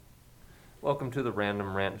Welcome to the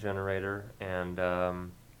Random Rant Generator, and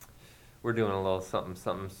we're doing a little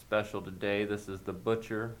something special today. This is the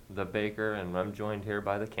Butcher, the Baker, and I'm joined here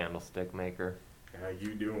by the Candlestick Maker. How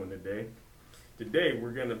you doing today? Today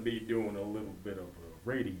we're going to be doing a little bit of a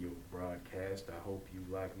radio broadcast. I hope you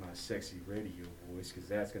like my sexy radio voice, because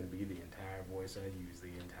that's going to be the entire voice I use the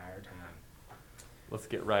entire time. Let's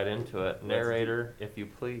get right into it. Narrator, if you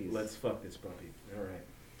please. Let's fuck this puppy. All right.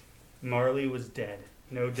 Marley was dead.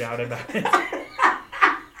 No doubt about it.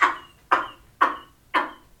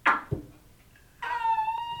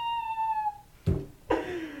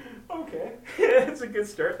 Okay. That's a good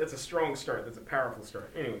start. That's a strong start. That's a powerful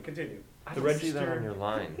start. Anyway, continue. I The don't see that register- on your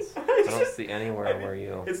lines. I don't see anywhere where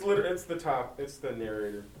you... It's the top. It's the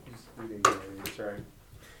narrator. He's reading the narrator. Sorry.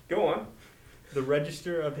 Go on. The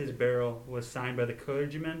register of his burial was signed by the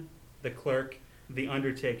clergyman, the clerk, the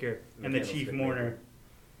undertaker, and the chief Candlestick mourner.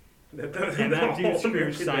 And that dude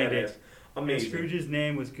Scrooge signed it. And Amazing. Scrooge's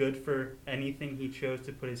name was good for anything he chose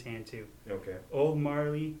to put his hand to. Okay. Old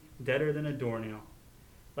Marley, deader than a doornail.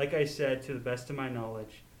 Like I said, to the best of my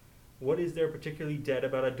knowledge, what is there particularly dead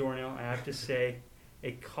about a doornail? I have to say,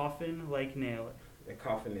 a coffin-like nail. A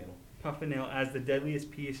coffin nail. Coffin nail as the deadliest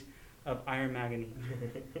piece of iron manganese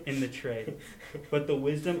in the trade. But the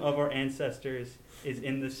wisdom of our ancestors is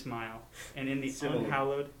in the smile, and in the Similar.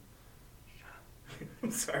 unhallowed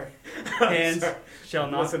I'm sorry. hands shall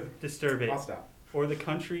not Listen, disturb it, I'll stop. or the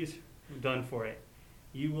country's done for it.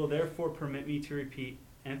 You will therefore permit me to repeat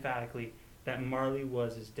emphatically that Marley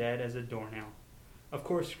was as dead as a doornail. Of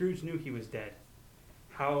course, Scrooge knew he was dead.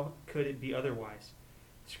 How could it be otherwise?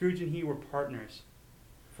 Scrooge and he were partners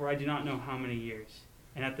for I do not know how many years,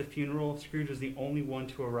 and at the funeral, Scrooge was the only one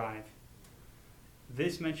to arrive.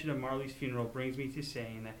 This mention of Marley's funeral brings me to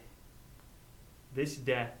saying that this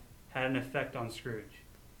death had an effect on Scrooge.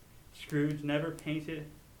 Scrooge never painted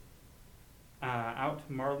out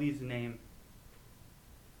Marley's name.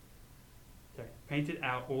 Painted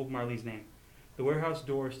out old Marley's name. The warehouse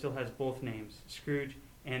door still has both names, Scrooge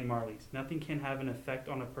and Marley's. Nothing can have an effect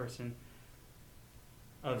on a person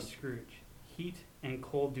of Scrooge. Heat and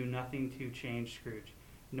cold do nothing to change Scrooge.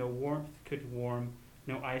 No warmth could warm,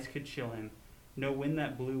 no ice could chill him. No wind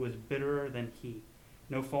that blew was bitterer than he.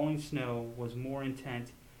 No falling snow was more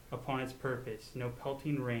intent upon its purpose. No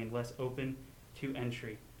pelting rain less open to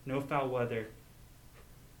entry. No foul weather.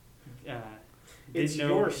 It's did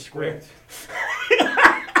no your script.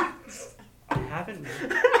 I haven't.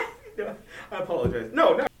 I apologize.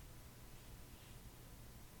 No.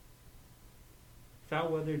 Foul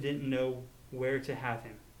weather didn't know where to have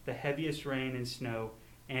him. The heaviest rain and snow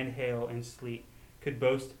and hail and sleet could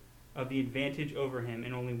boast of the advantage over him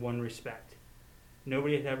in only one respect.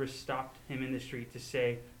 Nobody had ever stopped him in the street to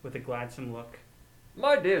say with a gladsome look,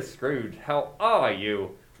 My dear Scrooge, how are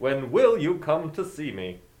you? When will you come to see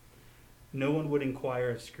me? no one would inquire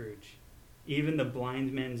of Scrooge. Even the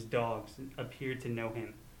blind men's dogs appeared to know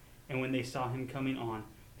him, and when they saw him coming on,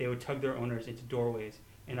 they would tug their owners into doorways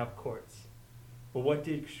and up courts. But what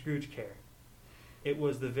did Scrooge care? It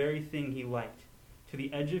was the very thing he liked. To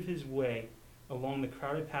the edge of his way, along the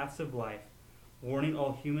crowded paths of life, warning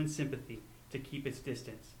all human sympathy to keep its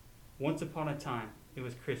distance. Once upon a time, it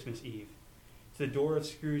was Christmas Eve. The door of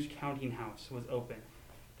Scrooge's counting house was open,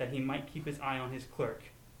 that he might keep his eye on his clerk.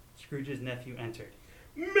 Scrooge's nephew entered.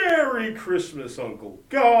 Merry Christmas, Uncle.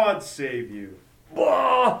 God save you.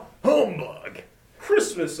 Bah! Humbug!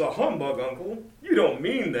 Christmas a humbug, Uncle. You don't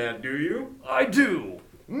mean that, do you? I do.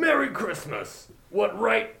 Merry Christmas. What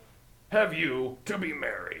right have you to be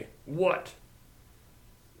merry? What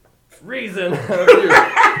reason have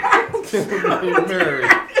you to be merry?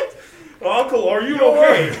 Uncle, are you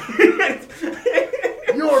okay?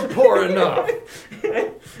 You're poor enough.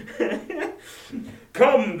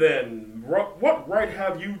 Come then. What right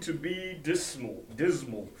have you to be dismal?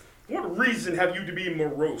 What reason have you to be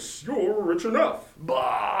morose? You're rich enough.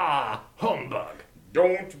 Bah! Humbug.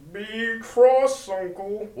 Don't be cross,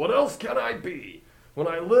 Uncle. What else can I be when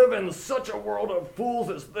I live in such a world of fools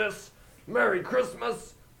as this? Merry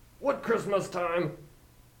Christmas. What Christmas time?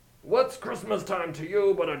 What's Christmas time to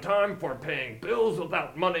you but a time for paying bills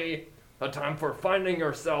without money, a time for finding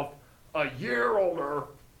yourself a year older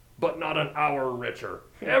but not an hour richer?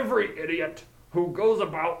 Every idiot who goes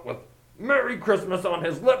about with Merry Christmas on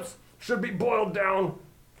his lips should be boiled down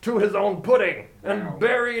to his own pudding and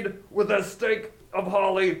buried with a stake of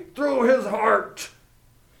holly through his heart.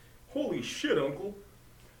 Holy shit, Uncle.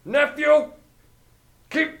 Nephew,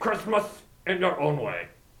 keep Christmas in your own way,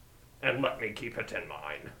 and let me keep it in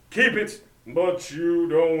mine. Keep it, but you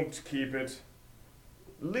don't keep it.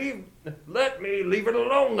 Let me leave it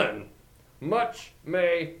alone then. Much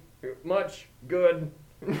may Much good.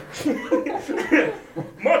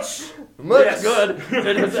 Much Much good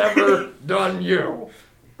it has ever done you.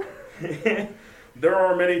 There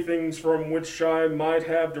are many things from which I might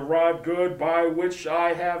have derived good, by which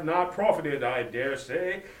I have not profited, I dare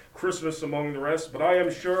say, Christmas among the rest, but I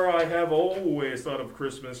am sure I have always thought of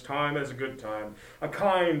Christmas time as a good time, a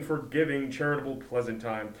kind, forgiving, charitable, pleasant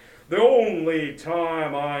time, the only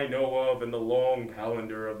time I know of in the long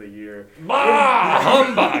calendar of the year. Bah!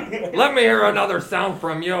 Humbug! Let me hear another sound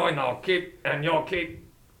from you, and you'll keep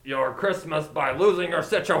your Christmas by losing your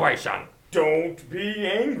situation. Don't be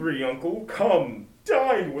angry, Uncle. Come,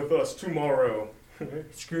 dine with us tomorrow.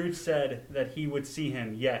 Scrooge said that he would see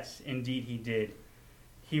him. Yes, indeed he did.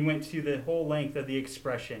 He went to the whole length of the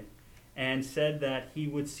expression and said that he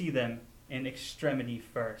would see them in extremity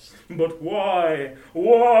first. But why?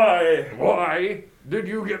 Why? Why did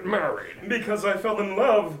you get married? Because I fell in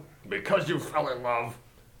love. Because you fell in love.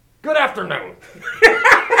 Good afternoon.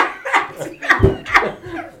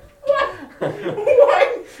 What?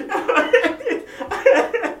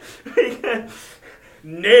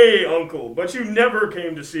 Nay, Uncle, but you never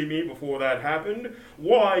came to see me before that happened.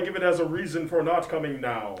 Why give it as a reason for not coming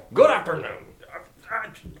now? Good afternoon.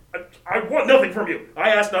 I want nothing from you. I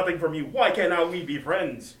ask nothing from you. Why can't now we be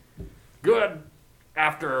friends? Good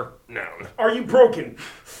afternoon. Are you broken?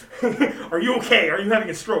 Are you okay? Are you having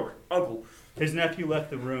a stroke, Uncle? His nephew left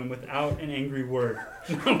the room without an angry word.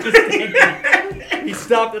 Notwithstanding, he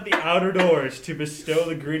stopped at the outer doors to bestow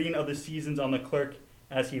the greeting of the seasons on the clerk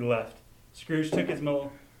as he left. Scrooge took his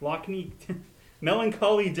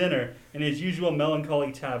melancholy dinner in his usual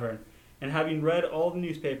melancholy tavern, and having read all the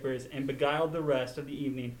newspapers and beguiled the rest of the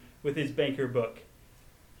evening with his banker book,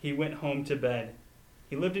 he went home to bed.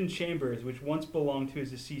 He lived in chambers which once belonged to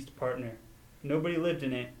his deceased partner. Nobody lived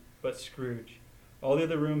in it but Scrooge. All the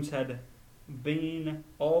other rooms had been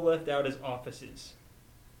all left out as offices.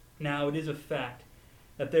 Now it is a fact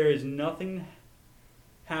that there is nothing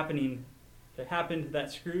happened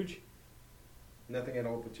that Scrooge Nothing at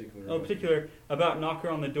all particular. particular about knocker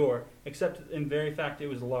on the door, except in very fact it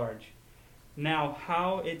was large. Now,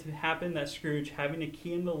 how it happened that Scrooge, having a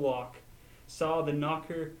key in the lock, saw the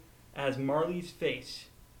knocker as Marley's face.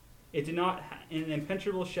 It did not in an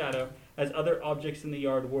impenetrable shadow, as other objects in the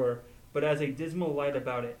yard were, but as a dismal light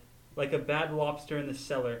about it, like a bad lobster in the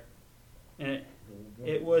cellar. And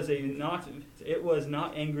it was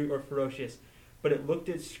not angry or ferocious, but it looked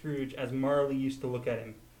at Scrooge as Marley used to look at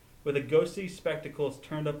him, with the ghostly spectacles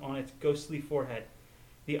turned up on its ghostly forehead.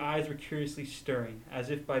 The eyes were curiously stirring,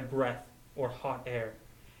 as if by breath or hot air,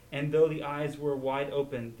 and though the eyes were wide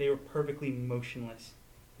open, they were perfectly motionless.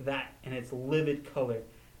 That, and its livid color,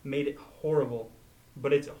 made it horrible,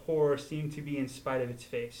 but its horror seemed to be in spite of its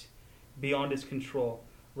face, beyond its control,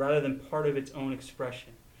 rather than part of its own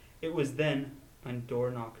expression. It was then a door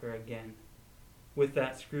knocker again. With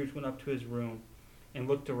that, Scrooge went up to his room and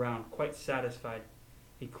looked around, quite satisfied.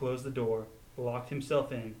 He closed the door, locked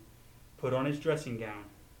himself in, put on his dressing gown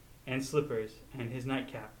and slippers and his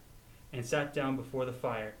nightcap, and sat down before the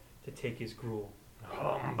fire to take his gruel.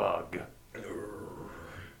 Humbug.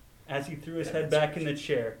 As he threw his head back in the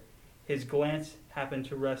chair, his glance happened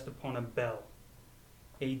to rest upon a bell,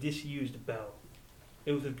 a disused bell.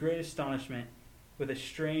 It was with great astonishment, with a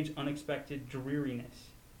strange, unexpected dreariness,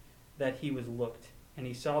 that he was looked, and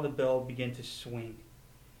he saw the bell begin to swing.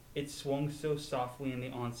 It swung so softly in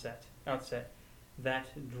the outset that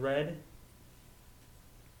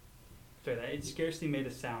it scarcely made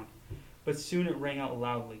a sound, but soon it rang out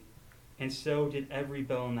loudly, and so did every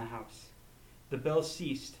bell in the house. The bells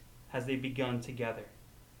ceased as they begun together.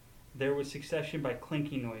 There was succession by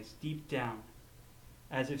clinking noise deep down,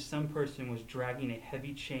 as if some person was dragging a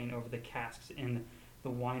heavy chain over the casks in the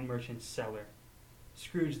wine merchant's cellar.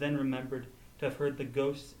 Scrooge then remembered to have heard the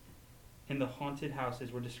ghosts in the haunted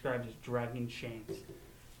houses were described as dragging chains.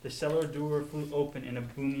 The cellar door flew open in a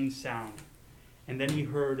booming sound, and then he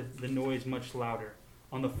heard the noise much louder,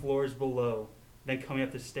 on the floors below, then coming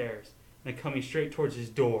up the stairs, then coming straight towards his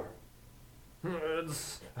door.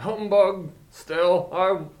 It's humbug still.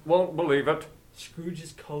 I won't believe it.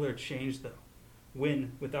 Scrooge's color changed, though,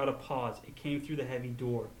 when, without a pause, it came through the heavy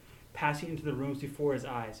door, passing into the rooms before his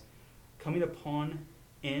eyes, coming upon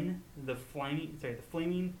in the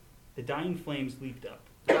dying flames leaped up.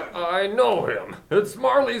 I know him. It's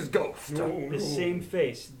Marley's ghost. The same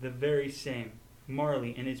face, the very same.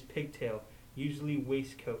 Marley in his pigtail, usually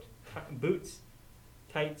waistcoat, boots,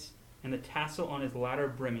 tights, and the tassel on his latter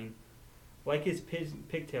brimming. Like his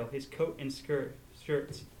pigtail, his coat and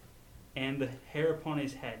shirts, and the hair upon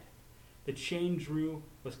his head. The chain Drew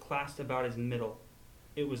was clasped about his middle.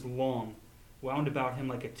 It was long, wound about him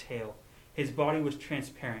like a tail. His body was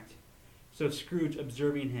transparent, so Scrooge,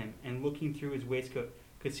 observing him and looking through his waistcoat,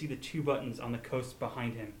 could see the 2 buttons on the coast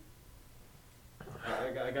behind him.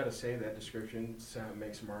 I gotta say that description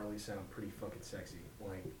makes Marley sound pretty fucking sexy.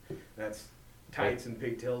 Like, that's tights and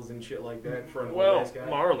pigtails and shit like that for an old ass guy.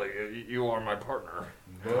 Marley, you are my partner.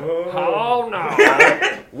 Much. How now?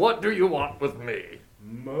 What do you want with me?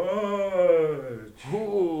 Much.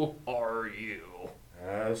 Who are you?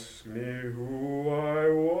 Ask me who I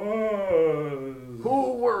was.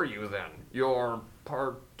 Who were you then? You're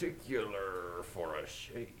particular for a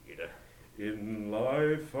shade. In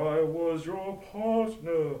life I was your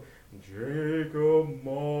partner, Jacob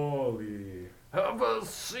Marley. Have a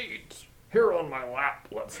seat. Here on my lap,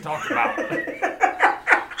 let's talk about it.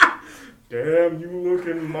 Damn, you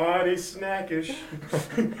looking mighty snackish.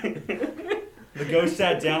 The ghost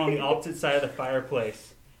sat down on the opposite side of the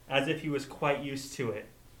fireplace, as if he was quite used to it.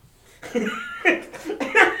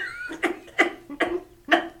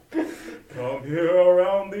 Come here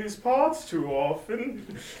around these parts too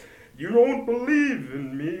often. You don't believe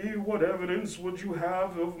in me. What evidence would you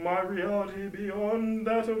have of my reality beyond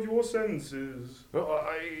that of your senses?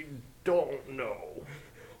 I don't know.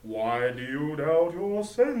 Why do you doubt your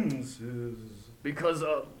senses? Because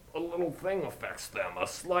a little thing affects them. A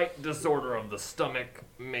slight disorder of the stomach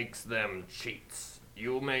makes them cheats.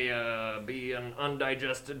 You may be an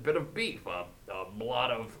undigested bit of beef, a blot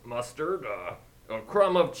of mustard, a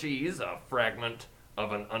crumb of cheese, a fragment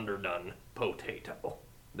of an underdone potato.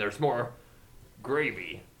 There's more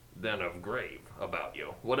gravy than of grave about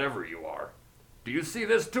you, whatever you are. Do you see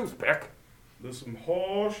this toothpick? There's some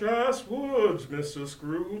harsh-ass words, Mr.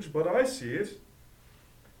 Scrooge, but I see it.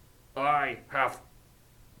 I have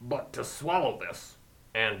but to swallow this,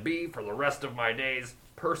 and be for the rest of my days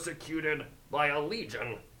persecuted by a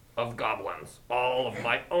legion of goblins. All of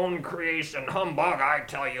my own creation. Humbug, I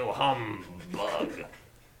tell you, humbug.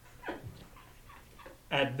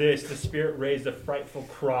 At this, the spirit raised a frightful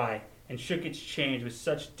cry and shook its chains with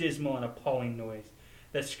such dismal and appalling noise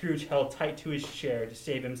that Scrooge held tight to his chair to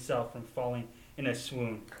save himself from falling in a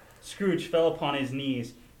swoon. Scrooge fell upon his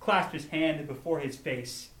knees, clasped his hand before his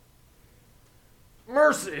face.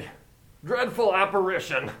 Mercy, dreadful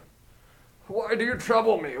apparition. Why do you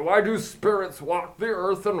trouble me? Why do spirits walk the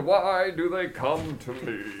earth, and why do they come to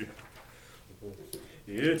me?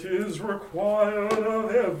 It is required of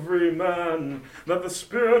every man that the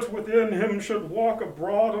spirit within him should walk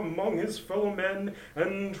abroad among his fellow men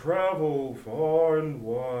and travel far and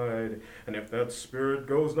wide. And if that spirit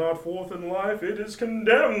goes not forth in life, it is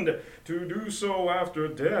condemned to do so after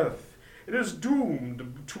death. It is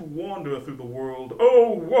doomed to wander through the world.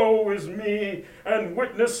 Oh, woe is me, and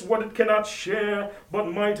witness what it cannot share,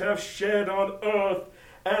 but might have shared on earth,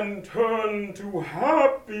 and turn to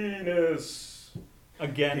happiness.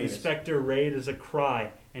 Again, the specter raised a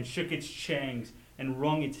cry and shook its chains and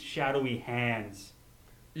wrung its shadowy hands.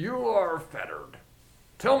 You are fettered.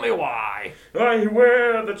 Tell me why. I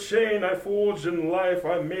wear the chain I forged in life.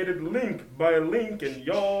 I made it link by link and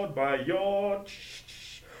yard by yard.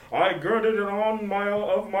 I girded it on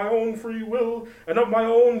of my own free will, and of my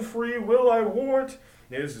own free will I wore it.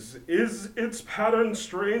 Is its pattern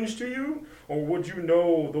strange to you? Or would you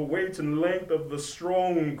know the weight and length of the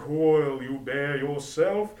strong coil you bear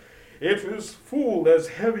yourself? It is full as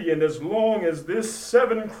heavy and as long as this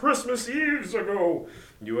 7 Christmas Eves ago.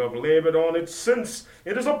 You have labored on it since.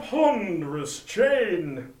 It is a ponderous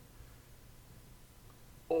chain.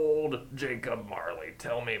 Old Jacob Marley,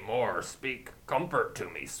 tell me more. Speak comfort to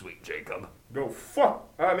me, sweet Jacob. Go fuck.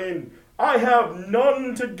 I have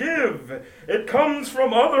none to give. It comes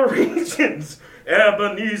from other regions,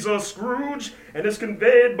 Ebenezer Scrooge, and is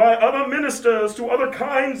conveyed by other ministers to other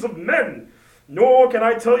kinds of men. Nor can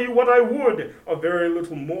I tell you what I would. A very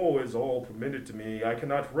little more is all permitted to me. I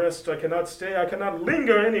cannot rest, I cannot stay, I cannot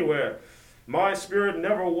linger anywhere. My spirit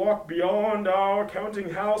never walked beyond our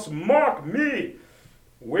counting house. Mark me!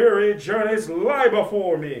 Weary journeys lie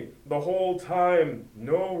before me. The whole time,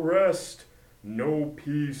 no rest, no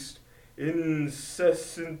peace,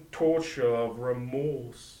 incessant torture of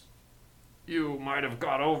remorse. You might have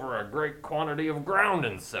got over a great quantity of ground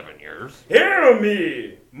in 7 years. Hear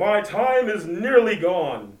me! My time is nearly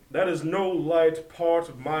gone. That is no light part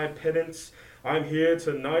of my penance. I'm here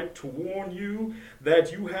tonight to warn you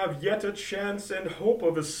that you have yet a chance and hope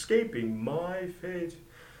of escaping my fate.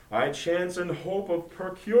 I chance and hope of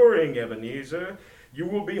procuring Ebenezer. You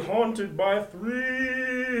will be haunted by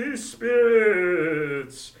 3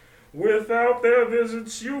 spirits. Without their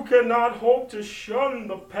visits, you cannot hope to shun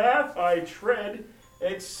the path I tread,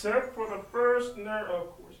 except for the first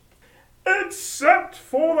of course. Except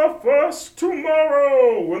for the first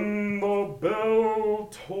tomorrow when the bell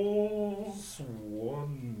tolls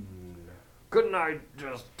one. Couldn't I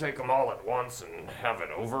just take 'em all at once and have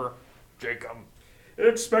it over, Jacob?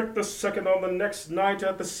 Expect the second on the next night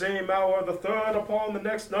at the same hour, the third upon the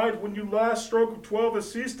next night when you last stroke of 12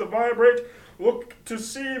 has ceased to vibrate. Look to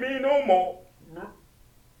see me no more.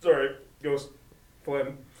 Sorry, Ghost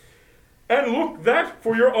Flynn. And look that,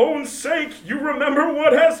 for your own sake, you remember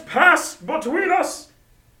what has passed between us.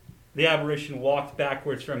 The apparition walked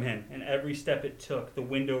backwards from him, and every step it took, the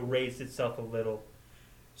window raised itself a little,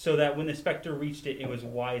 so that when the spectre reached it, it was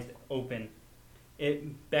wide open.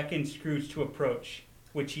 It beckoned Scrooge to approach,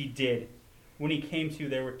 which he did. When he came to,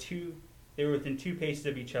 they were within 2 paces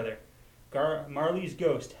of each other. Marley's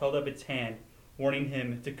ghost held up its hand, warning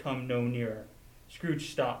him to come no nearer.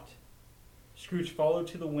 Scrooge stopped. Scrooge followed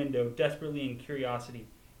to the window, desperately in curiosity.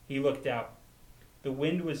 He looked out. The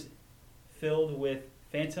wind was filled with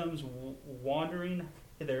phantoms wandering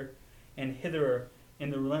hither and hither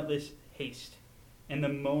in the relentless haste, and the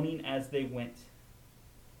moaning as they went.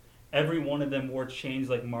 Every one of them wore chains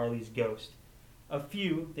like Marley's ghost. A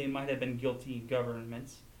few, they might have been guilty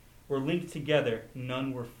governments, were linked together,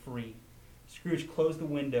 none were free. Scrooge closed the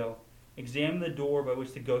window, examined the door by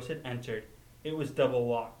which the ghost had entered. It was double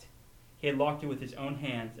locked. He had locked it with his own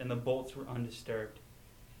hands, and the bolts were undisturbed.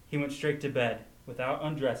 He went straight to bed, without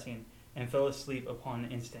undressing, and fell asleep upon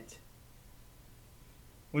an instant.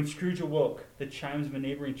 When Scrooge awoke, the chimes of a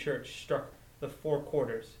neighboring church struck the 4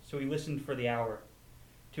 quarters, so he listened for the hour.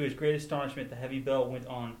 To his great astonishment, the heavy bell went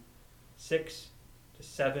on 6 to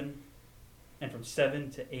 7, and from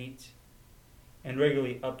 7 to 8, and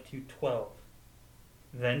regularly up to 12.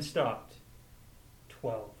 Then stopped.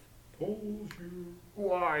 12. Told you.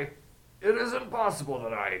 Why, it isn't possible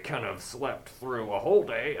that I kind of slept through a whole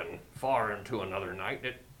day and far into another night.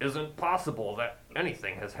 It isn't possible that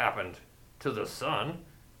anything has happened to the sun,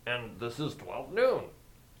 and this is 12 noon.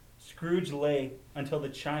 Scrooge lay until the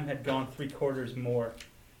chime had gone 3 quarters more.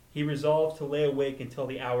 He resolved to lay awake until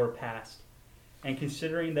the hour passed, and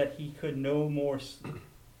considering that he could no more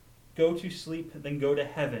go to sleep than go to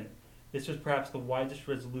heaven, this was perhaps the wisest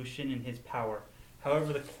resolution in his power.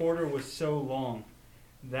 However, the quarter was so long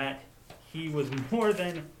that he was more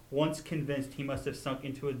than once convinced he must have sunk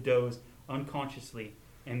into a doze unconsciously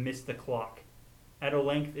and missed the clock. At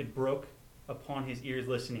length it broke upon his ears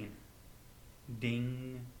listening.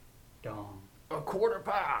 Ding, dong. A quarter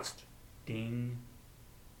past. Ding,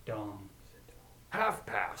 dong. Half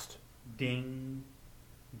past. Ding,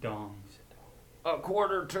 dong. A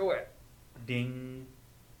quarter to it. Ding,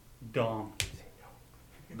 dong.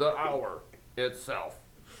 The hour itself,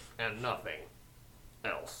 and nothing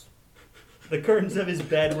else. The curtains of his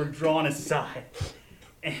bed were drawn aside,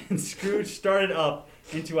 and Scrooge started up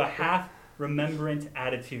into a half-remembrant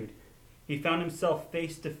attitude. He found himself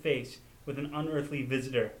face to face with an unearthly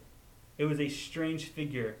visitor. It was a strange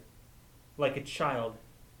figure, like a child,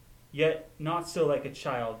 yet not so like a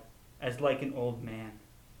child as like an old man.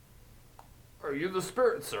 Are you the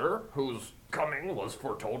spirit, sir, whose coming was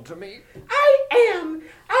foretold to me? I am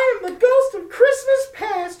the ghost of Christmas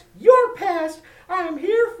past, your past. I am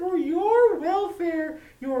here for your welfare,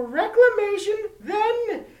 your reclamation.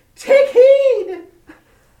 Then take heed.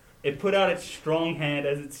 It put out its strong hand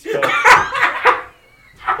as it spoke.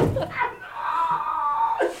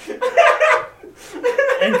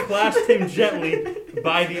 And clasped him gently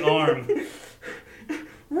by the arm.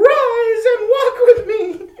 Rise and walk with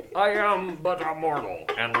me. I am but a mortal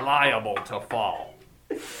and liable to fall.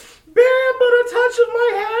 Bear but a touch of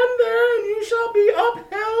my hand there, and you shall be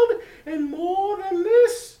upheld, and more than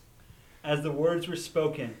this. As the words were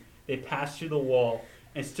spoken, they passed through the wall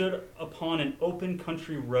and stood upon an open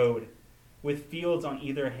country road with fields on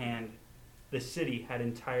either hand. The city had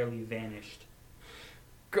entirely vanished.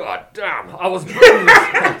 God damn, I was bred in this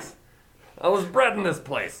place. I was bred in this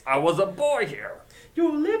place. I was a boy here.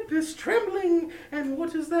 Your lip is trembling, and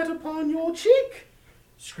what is that upon your cheek?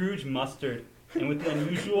 Scrooge mustered, and with the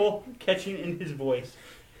unusual catching in his voice,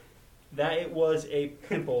 that it was a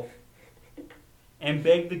pimple, and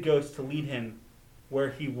begged the ghost to lead him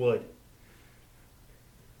where he would.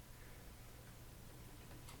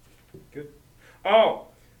 Good. Oh,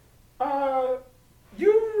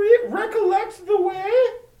 you recollect the way?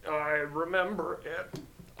 I remember it.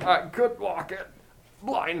 I could walk it,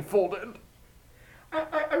 blindfolded.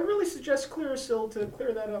 I really suggest Clearasil to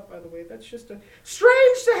clear that up, by the way. That's just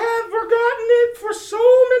strange to have forgotten it for so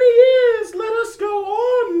many years. Let us go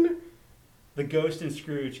on. The ghost and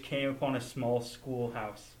Scrooge came upon a small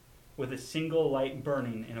schoolhouse with a single light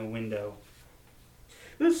burning in a window.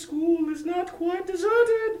 The school is not quite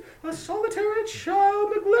deserted. A solitary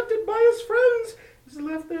child neglected by his friends is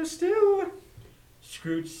left there still.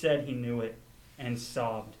 Scrooge said he knew it, and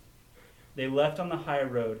sobbed. They left on the high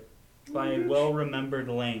road, by a well-remembered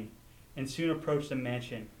lane, and soon approached the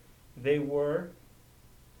mansion. They went,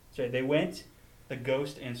 the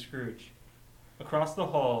ghost and Scrooge, across the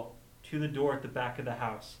hall to the door at the back of the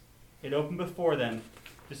house. It opened before them,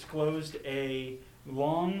 disclosed a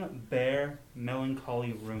long, bare,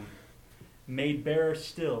 melancholy room, made barer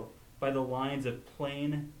still by the lines of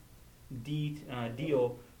plain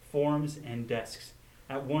deal forms and desks.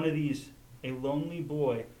 At one of these, a lonely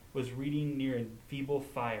boy was reading near a feeble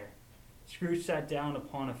fire. Scrooge sat down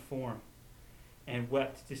upon a form and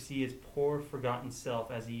wept to see his poor, forgotten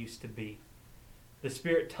self as he used to be. The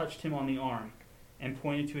spirit touched him on the arm and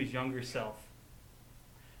pointed to his younger self.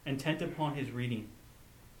 Intent upon his reading,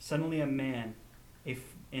 suddenly a man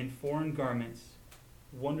in foreign garments,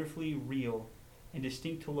 wonderfully real and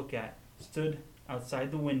distinct to look at, stood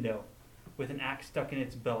outside the window with an axe stuck in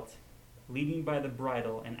its belt, leading by the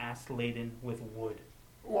bridle an ass laden with wood.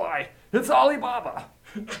 Why, it's Ali Baba.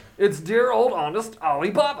 It's dear old honest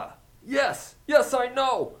Ali Baba. Yes, I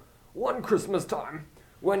know. One Christmas time,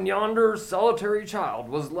 when yonder solitary child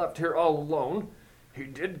was left here all alone, he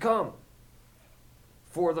did come.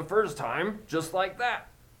 For the first time, just like that.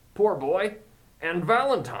 Poor boy. And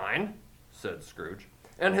Valentine, said Scrooge,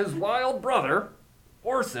 and his wild brother,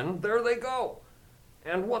 Orson, there they go.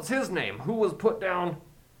 And what's his name, who was put down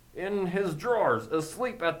in his drawers,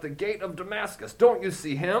 asleep at the gate of Damascus? Don't you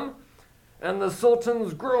see him? And the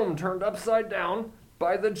Sultan's groom turned upside down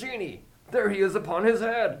by the genie. There he is upon his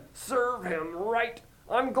head. Serve him right.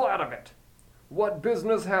 I'm glad of it. What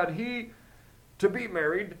business had he to be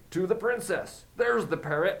married to the princess? There's the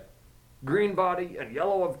parrot, green body and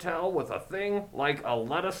yellow of tail, with a thing like a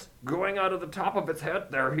lettuce going out of the top of its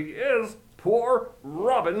head. There he is, poor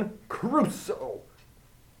Robin Crusoe.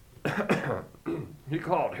 He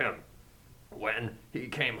called him when he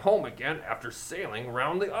came home again after sailing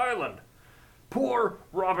round the island. Poor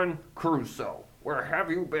Robin Crusoe. Where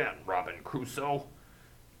have you been, Robin Crusoe?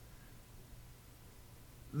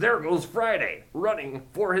 There goes Friday, running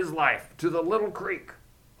for his life to the little creek.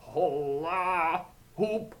 Holla,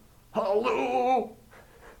 hoop, halloo.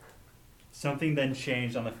 Something then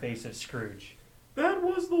changed on the face of Scrooge. That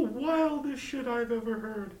was the wildest shit I've ever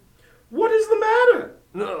heard. What is the matter?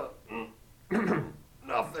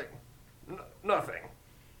 Nothing. Nothing.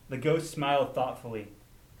 The ghost smiled thoughtfully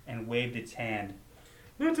and waved its hand.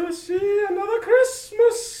 Let us see another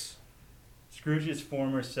Christmas. Scrooge's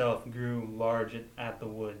former self grew large at the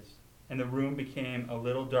woods, and the room became a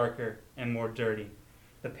little darker and more dirty.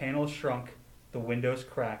 The panels shrunk, the windows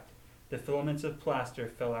cracked, the filaments of plaster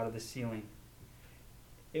fell out of the ceiling.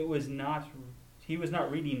 He was not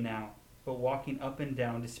reading now, but walking up and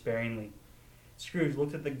down despairingly. Scrooge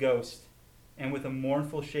looked at the ghost, and with a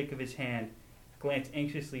mournful shake of his hand, glanced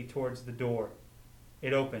anxiously towards the door.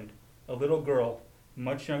 It opened. A little girl,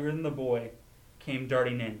 much younger than the boy, came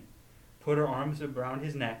darting in, put her arms around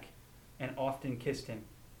his neck, and often kissed him,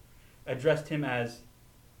 addressed him as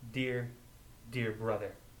dear, dear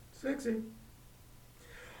brother. Sexy.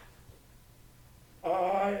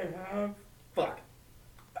 I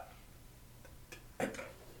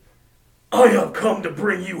have come to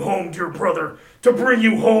bring you home, dear brother. To bring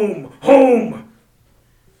you home. Home!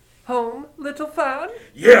 Home, little Fan?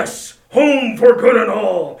 Yes, home for good and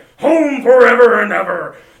all. Home forever and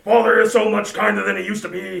ever. Father is so much kinder than he used to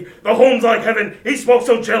be. The home's like heaven. He spoke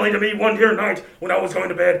so gently to me one dear night when I was going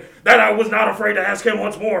to bed that I was not afraid to ask him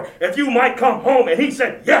once more if you might come home. And he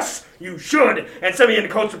said, yes, you should, and sent me in the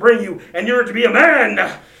coach to bring you, and you're to be a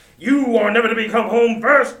man. You are never to become home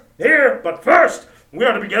first here, but first we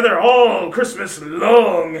are to be together all Christmas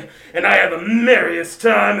long, and I have the merriest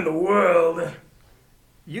time in the world.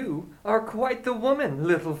 You are quite the woman,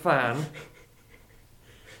 little Fan.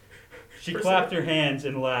 She clapped her hands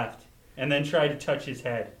and laughed, and then tried to touch his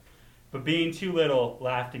head. But being too little,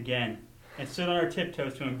 laughed again, and stood on her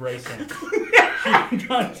tiptoes to embrace him. She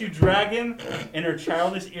began to drag him in her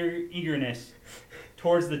childish eagerness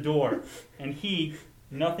towards the door, and he,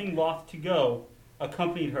 nothing loth to go,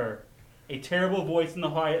 accompanied her. A terrible voice in the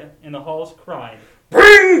halls cried,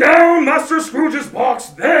 "Bring down Master Scrooge's box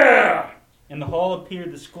there!" In the hall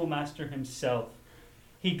appeared the schoolmaster himself.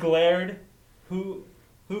 He glared, who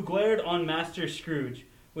glared on Master Scrooge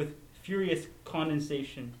with furious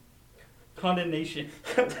condemnation. Condescension.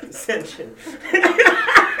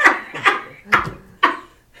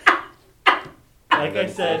 Like I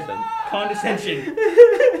said, condescension.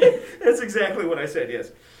 That's exactly what I said,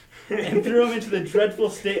 yes. And threw him into the dreadful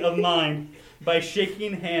state of mind by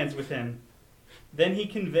shaking hands with him. Then he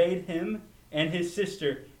conveyed him and his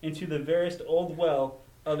sister into the veriest old well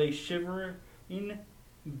of a shivering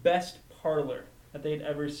best parlor that they had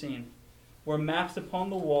ever seen, where maps upon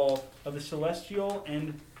the wall of the celestial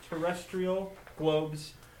and terrestrial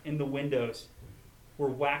globes in the windows were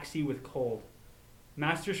waxy with cold.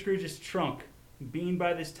 Master Scrooge's trunk, being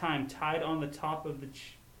by this time tied on the top of the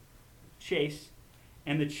chaise,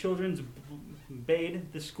 and the children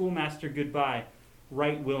bade the schoolmaster goodbye,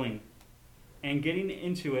 right willing, and getting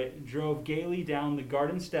into it, drove gaily down the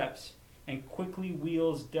garden steps, and quickly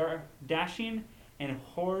wheels dashing and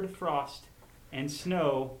hoard frost and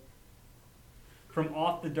snow from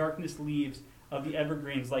off the darkness leaves of the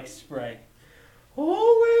evergreens like spray.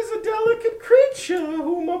 Always a delicate creature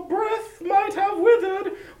whom a breath might have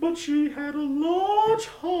withered, but she had a large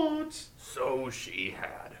heart. So she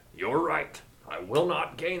had. You're right. I will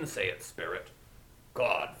not gainsay it, Spirit.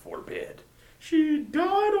 God forbid. She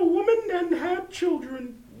died a woman and had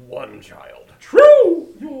children. One child.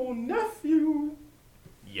 True, your nephew.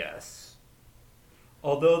 Yes.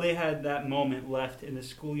 Although they had that moment left in the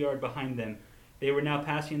schoolyard behind them, they were now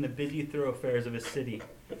passing the busy thoroughfares of a city,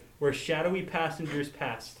 where shadowy passengers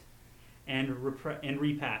passed and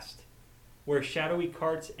repassed, where shadowy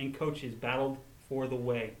carts and coaches battled for the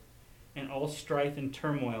way, and all strife and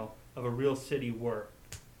turmoil of a real city were.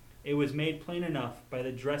 It was made plain enough by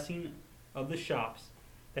the dressing of the shops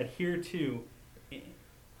that here too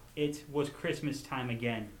it was Christmas time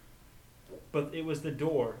again. But it was the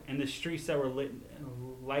door and the streets that were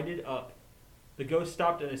lighted up. The ghost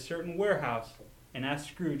stopped at a certain warehouse and asked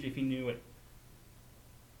Scrooge if he knew it.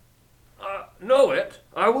 Know it?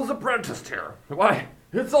 I was apprenticed here. Why,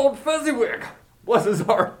 it's old Fezziwig. Bless his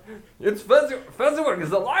heart. It's Fezziwig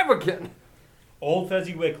is alive again. Old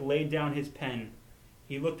Fezziwig laid down his pen.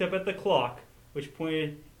 He looked up at the clock, which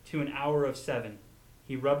pointed to an hour of 7.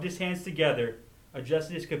 He rubbed his hands together,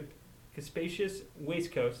 adjusted his capacious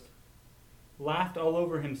waistcoat, laughed all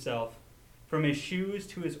over himself, from his shoes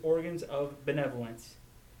to his organs of benevolence,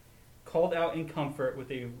 called out in comfort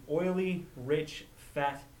with a oily, rich,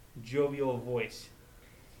 fat, jovial voice.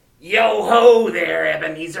 Yo ho there,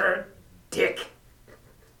 Ebenezer. Dick.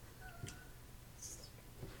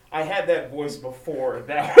 I had that voice before.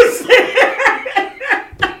 That was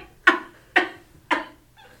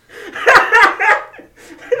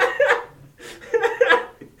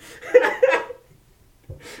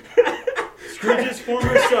Scrooge's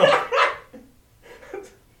former self.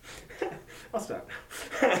 I'll stop.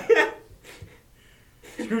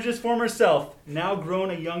 Scrooge's former self, now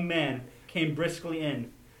grown a young man, came briskly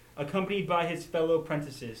in, accompanied by his fellow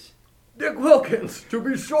apprentices. Dick Wilkins, to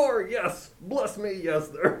be sure, yes. Bless me, yes,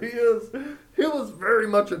 there he is. He was very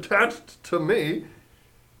much attached to me.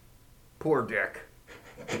 Poor Dick.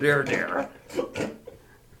 Dear, dear.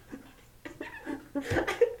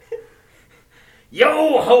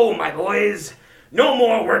 Yo ho, my boys. No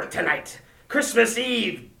more work tonight. Christmas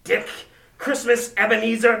Eve, Dick. Christmas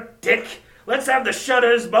Ebenezer, Dick. Let's have the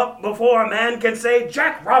shutters up before a man can say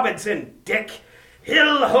Jack Robinson, Dick.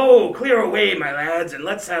 Hill ho, clear away, my lads, and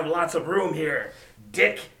let's have lots of room here.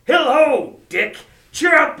 Dick. Hill ho, Dick.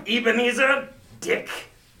 Cheer up, Ebenezer, Dick.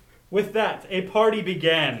 With that, a party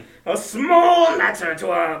began. A small matter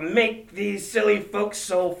to make these silly folks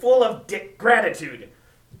so full of Dick gratitude.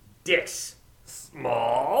 Dicks.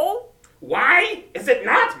 Small? Why is it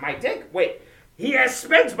not, my Dick? Wait, he has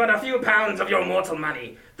spent but a few pounds of your mortal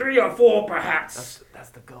money. 3 or 4, perhaps. That's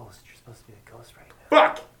the ghost. You're supposed to be the ghost right now.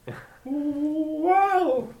 Fuck!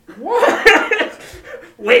 Wow! What?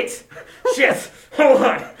 Wait! Shit! Hold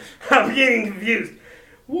on! I'm getting confused.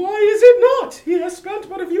 Why is it not? He has spent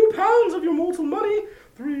but a few pounds of your mortal money.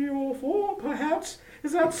 3 or 4, perhaps.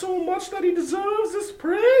 Is that so much that he deserves this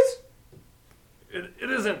praise? It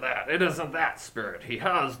isn't that. It isn't that, Spirit. He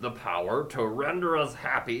has the power to render us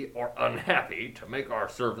happy or unhappy, to make our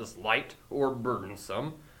service light or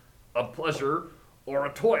burdensome, a pleasure or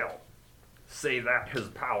a toil. Say that his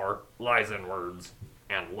power lies in words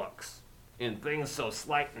and looks, in things so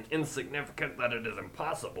slight and insignificant that it is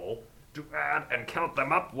impossible to add and count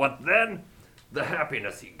them up. What then? The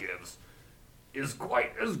happiness he gives is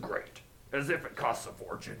quite as great as if it costs a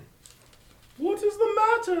fortune. What is the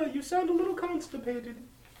matter? You sound a little constipated.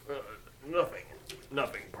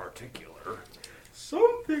 Nothing particular.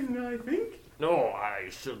 Something, I think. No, I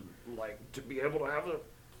should like to be able to have a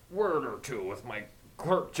word or two with my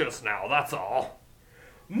clerk just now, that's all.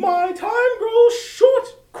 My time grows short.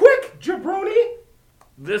 Quick, jabroni!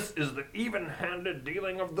 This is the even-handed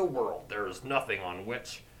dealing of the world. There is nothing on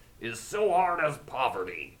which is so hard as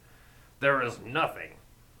poverty. There is nothing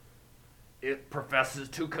it professes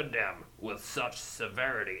to condemn with such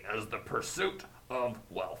severity as the pursuit of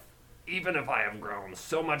wealth. Even if I have grown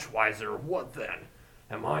so much wiser, what then?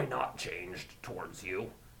 Am I not changed towards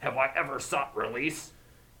you? Have I ever sought release?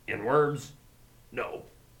 In words, no,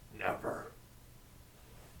 never.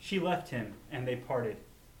 She left him, and they parted.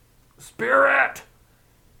 Spirit,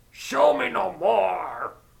 show me no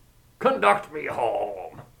more. Conduct me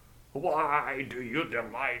home. Why do you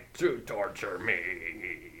delight to torture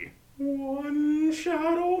me? One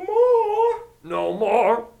shadow more. No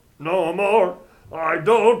more, no more. I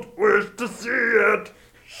don't wish to see it.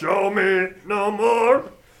 Show me no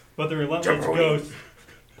more. But the relentless Jabroni. ghost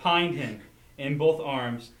pined him in both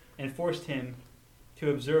arms and forced him to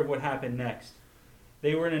observe what happened next.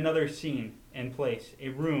 They were in another scene and place, a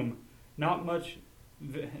room not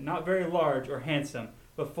very large or handsome,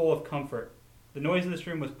 but full of comfort. The noise in this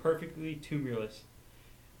room was perfectly tumultuous.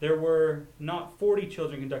 There were not 40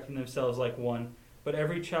 children conducting themselves like one, but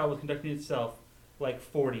every child was conducting itself like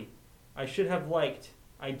 40. I should have liked,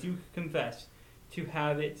 I do confess, to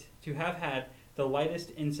have had the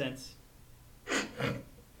lightest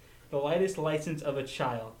license of a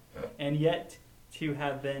child, and yet to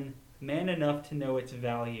have been man enough to know its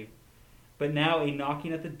value. But now a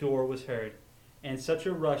knocking at the door was heard, and such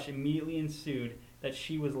a rush immediately ensued that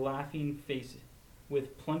she was laughing face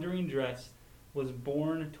with plundering dress was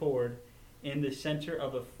borne toward in the center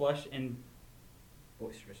of a flushed and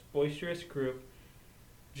boisterous group,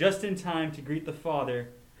 just in time to greet the father,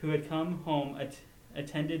 who had come home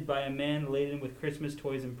attended by a man laden with Christmas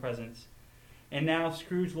toys and presents. And now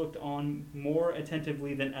Scrooge looked on more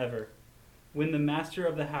attentively than ever, when the master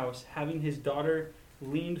of the house, having his daughter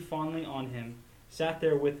leaned fondly on him, sat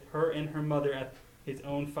there with her and her mother at his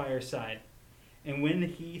own fireside. And when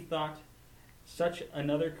he thought such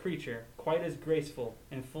another creature, quite as graceful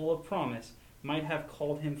and full of promise, might have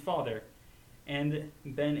called him father, and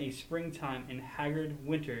been a springtime and haggard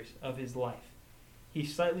winters of his life, he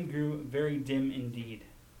slightly grew very dim indeed.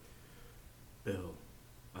 Bill,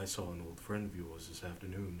 I saw an old friend of yours this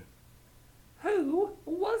afternoon. Who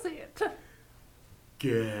was it?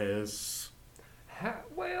 Guess. How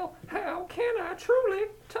can I truly?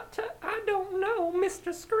 I don't know,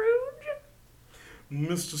 Mr. Scrooge.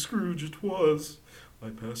 Mr. Scrooge it was.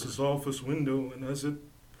 I passed his office window, and as it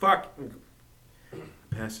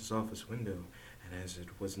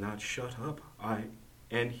was not shut up,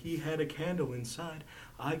 and he had a candle inside,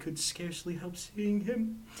 I could scarcely help seeing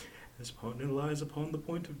him. His partner lies upon the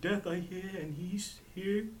point of death, I hear, and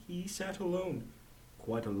he sat alone.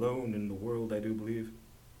 Quite alone in the world, I do believe.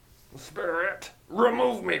 Spirit,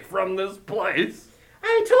 remove me from this place.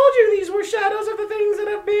 I told you these were shadows of the things that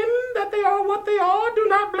have been, that they are what they are. Do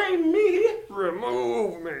not blame me.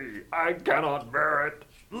 Remove me. I cannot bear it.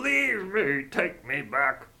 Leave me. Take me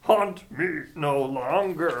back. Haunt me no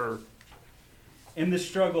longer. In the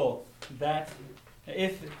struggle that,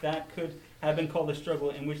 if that could have been called a struggle,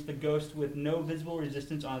 in which the ghost, with no visible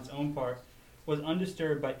resistance on its own part, was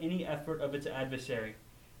undisturbed by any effort of its adversary,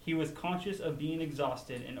 he was conscious of being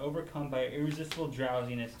exhausted and overcome by an irresistible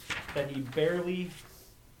drowsiness that he barely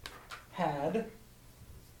had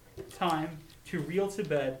time to reel to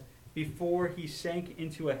bed before he sank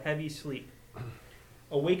into a heavy sleep.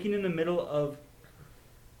 Awaking in the middle of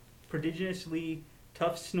prodigiously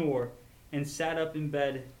tough snore, and sat up in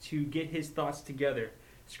bed to get his thoughts together,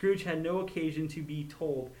 Scrooge had no occasion to be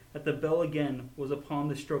told that the bell again was upon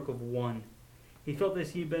the stroke of 1. He felt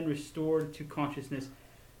as he had been restored to consciousness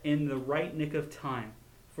in the right nick of time,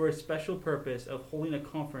 for a special purpose of holding a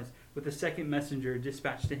conference with the second messenger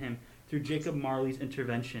dispatched to him through Jacob Marley's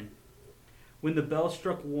intervention. When the bell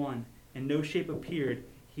struck 1 and no shape appeared,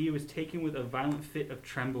 he was taken with a violent fit of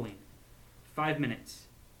trembling. 5 minutes,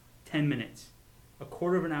 10 minutes, a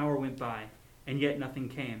quarter of an hour went by, and yet nothing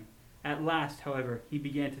came. At last, however, he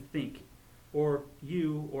began to think, or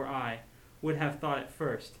you or I would have thought at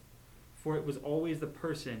first, for it was always the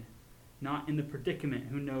person not in the predicament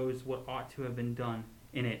who knows what ought to have been done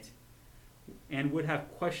in it, and would have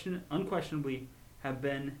unquestionably have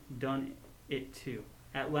been done it too.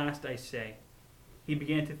 At last, I say, he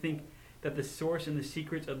began to think that the source and the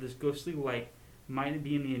secrets of this ghostly light might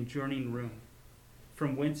be in the adjoining room,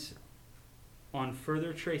 from whence, on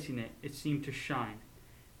further tracing it, it seemed to shine.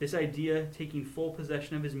 This idea taking full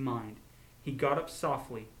possession of his mind, he got up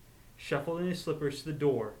softly, shuffled in his slippers to the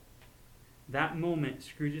door. That moment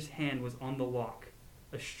Scrooge's hand was on the lock.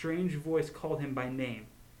 A strange voice called him by name,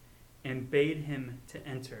 and bade him to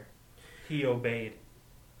enter. He obeyed.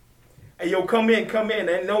 Hey, yo, come in.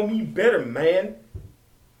 I know me better, man.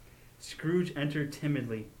 Scrooge entered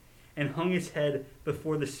timidly, and hung his head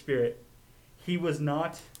before the spirit. He was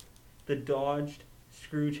not the dodged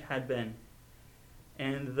Scrooge had been.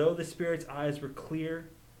 And though the spirit's eyes were clear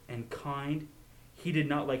and kind, he did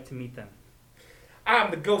not like to meet them.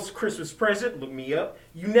 I'm the ghost Christmas present. Look me up.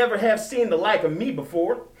 You never have seen the like of me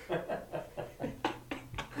before.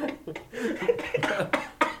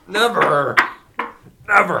 Never.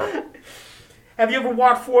 Never. Have you ever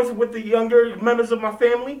walked forth with the younger members of my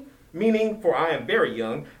family? Meaning, for I am very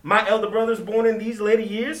young, my elder brothers born in these later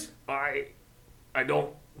years? I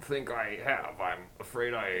don't think I have. I'm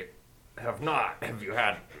afraid I have not. Have you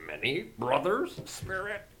had many brothers,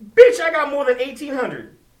 Spirit? Bitch, I got more than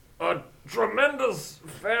 1,800. A tremendous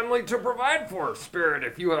family to provide for, Spirit.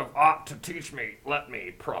 If you have aught to teach me, let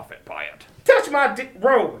me profit by it. Touch my dick,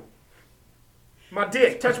 robe. My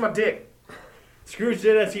dick, touch my dick. Scrooge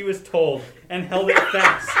did as he was told and held it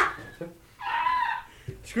fast.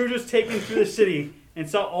 Scrooge was taken through the city and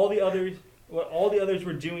saw what all the others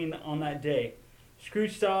were doing on that day.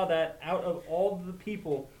 Scrooge saw that out of all the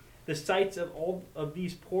people, the sights of all of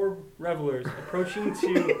these poor revelers appearing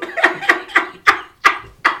to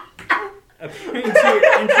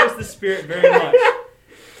interest the spirit very much.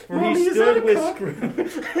 For he stood with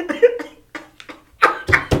Scrooge.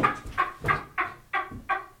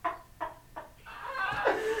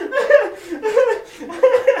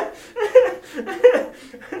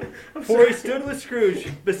 For he stood with Scrooge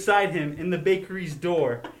beside him in the bakery's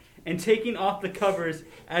door, and taking off the covers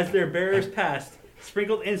as their bearers passed,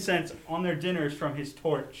 sprinkled incense on their dinners from his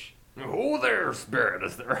torch. Oh there, Spirit.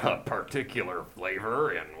 Is there a particular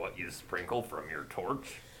flavor in what you sprinkle from your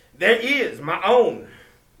torch? There is, my own.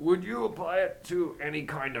 Would you apply it to any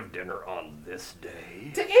kind of dinner on this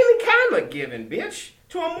day? To any kind of giving, bitch.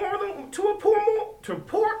 To a poor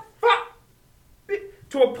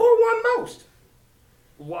one most.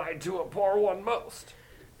 Why to a poor one most?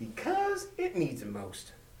 Because it needs it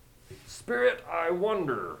most. Spirit, I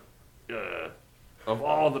wonder, of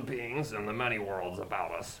all the beings in the many worlds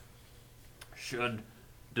about us, should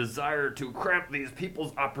desire to cramp these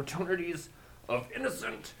people's opportunities of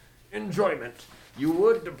innocent enjoyment, you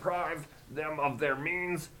would deprive them of their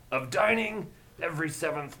means of dining every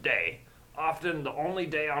seventh day, often the only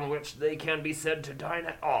day on which they can be said to dine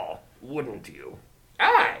at all, wouldn't you?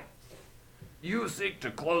 Aye. You seek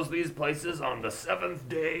to close these places on the seventh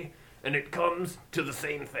day, and it comes to the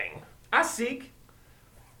same thing. I seek.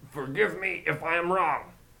 Forgive me if I am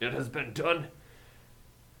wrong. It has been done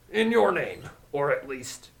in your name, or at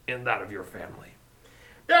least in that of your family.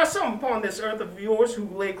 There are some upon this earth of yours who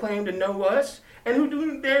lay claim to know us, and who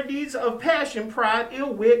do their deeds of passion, pride,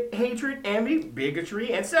 ill wit, hatred, envy,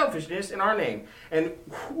 bigotry, and selfishness in our name, and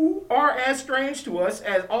who are as strange to us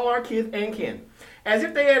as all our kith and kin, as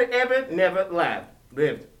if they had ever never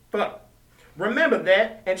lived. Fuck. Remember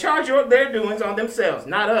that, and charge their doings on themselves,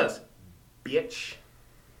 not us, bitch.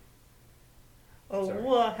 Oh, Sorry.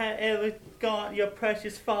 what had ever got your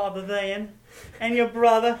precious father then, and your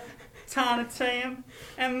brother, Tiny Tim,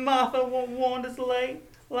 and Martha wanders late,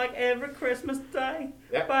 like every Christmas day,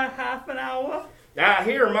 Yep. by half an hour? I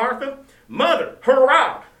hear, Martha. Mother,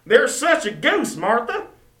 hurrah! There's such a goose, Martha.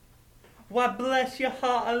 Why, bless your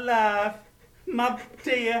heart alive, my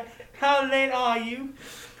dear, how late are you?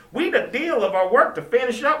 We'd a deal of our work to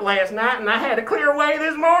finish up last night, and I had to clear away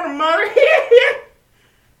this morning, Mother.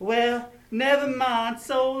 Well, never mind,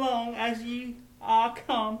 so long as ye are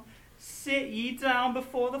come, sit ye down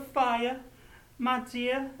before the fire, my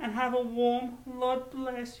dear, and have a warm, Lord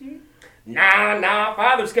bless you. Nah,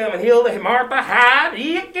 Father's coming, Hilda, Martha, hide,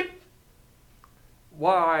 it.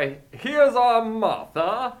 Why, here's our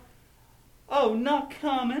Martha. Oh, not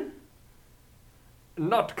coming?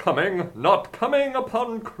 Not coming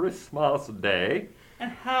upon Christmas Day.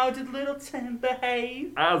 And how did little Tim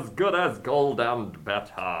behave? As good as gold and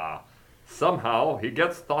better. Somehow he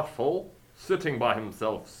gets thoughtful, sitting by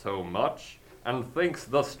himself so much, and thinks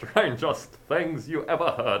the strangest things you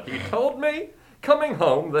ever heard. He told me, coming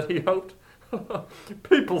home, that he hoped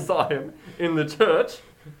people saw him in the church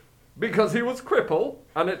because he was crippled,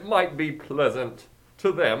 and it might be pleasant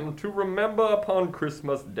to them to remember upon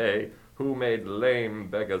Christmas Day who made lame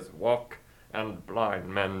beggars walk and blind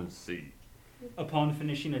men see. Upon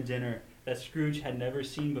finishing a dinner that Scrooge had never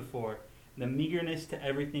seen before, the meagerness to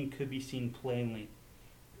everything could be seen plainly.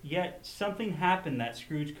 Yet something happened that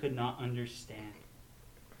Scrooge could not understand.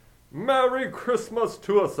 Merry Christmas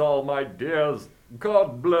to us all, my dears.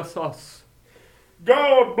 God bless us.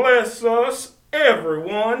 God bless us,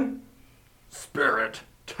 everyone. Spirit,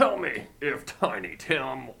 tell me if Tiny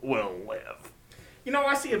Tim will live. You know,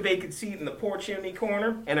 I see a vacant seat in the poor chimney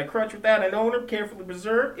corner, and a crutch without an owner, carefully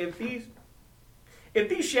preserved. If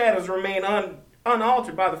these shadows remain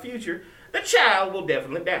unaltered by the future, the child will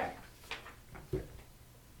definitely die.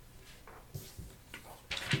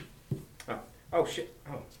 Oh, shit.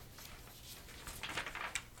 Oh. Okay,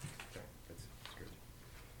 that's Scrooge.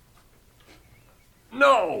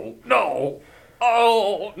 No, no.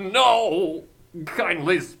 Oh, no.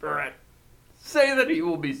 Kindly spirit, say that he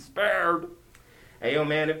will be spared. Hey, yo,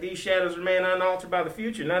 man, if these shadows remain unaltered by the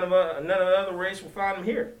future, none of the other race will find them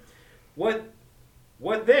here. What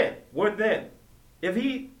then? What then? If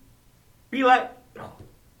he be like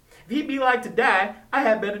to die, I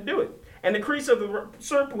had better do it, and decrease of the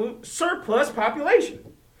surplus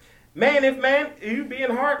population. Man, if you be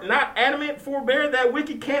in heart not adamant, forbear that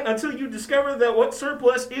wicked cant until you discover that what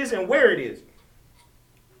surplus is and where it is.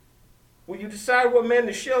 Will you decide what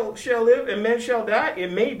men shall live and men shall die?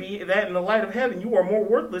 It may be that in the light of heaven you are more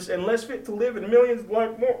worthless and less fit to live in millions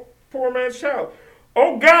like poor man's child.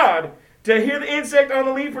 Oh God, to hear the insect on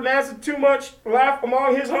the leaf pronounce too much life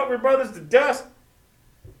among his hungry brothers to dust.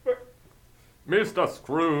 Mr.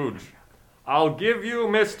 Scrooge, I'll give you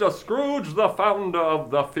Mr. Scrooge, the founder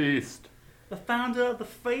of the feast. The founder of the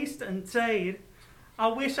feast, indeed. I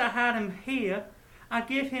wish I had him here. I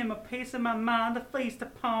give him a piece of my mind to feast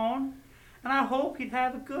upon, and I hope he'd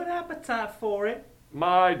have a good appetite for it.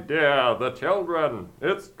 My dear, the children,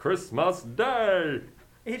 it's Christmas Day.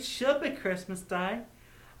 It should be Christmas Day,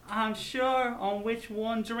 I'm sure, on which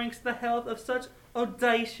one drinks the health of such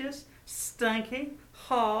audacious, stinky,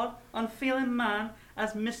 hard, unfeeling man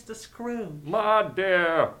as Mr. Scrooge. My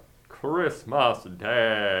dear, Christmas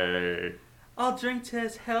Day. I'll drink to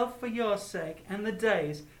his health for your sake and the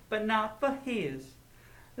day's, but not for his.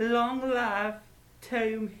 Long life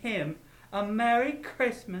to him, a Merry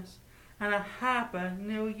Christmas and a Happy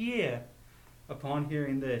New Year. Upon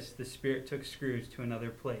hearing this, the spirit took Scrooge to another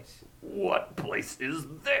place. What place is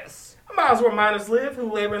this? Miles where miners live, who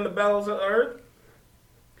labor in the bellows of earth.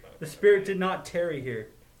 The spirit did not tarry here,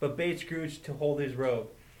 but bade Scrooge to hold his robe,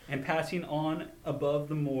 and passing on above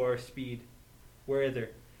the moor speed,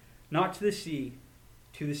 whither? Not to the sea,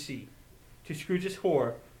 to the sea. To Scrooge's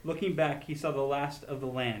horror, looking back, he saw the last of the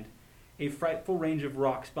land, a frightful range of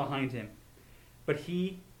rocks behind him. But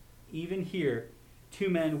even here, two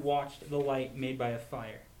men watched the light made by a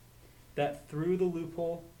fire, that through the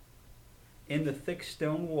loophole in the thick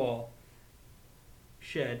stone wall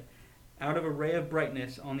shed out of a ray of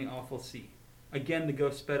brightness on the awful sea. Again the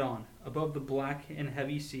ghost sped on, above the black and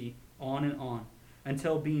heavy sea, on,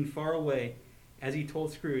 until being far away, as he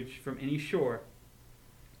told Scrooge, from any shore,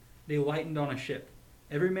 they lightened on a ship.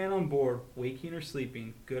 Every man on board, waking or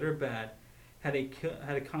sleeping, good or bad, had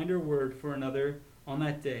a kinder word for another on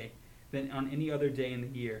that day than on any other day in the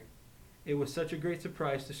year. It was such a great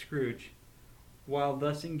surprise to Scrooge, while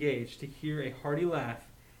thus engaged, to hear a hearty laugh.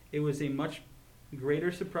 It was a much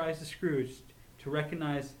greater surprise to Scrooge to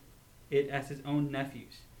recognize it as his own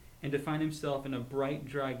nephew's, and to find himself in a bright,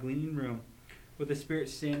 dry, gleaming room, with the spirit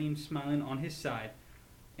standing smiling on his side,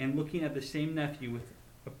 and looking at the same nephew with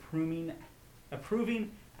approving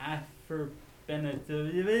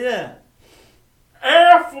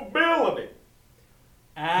Affability.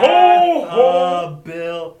 Ho,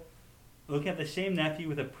 ho. Looking at the same nephew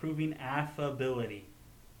with approving affability.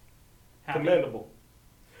 Happy. Commendable.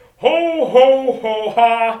 Ho, ho, ho,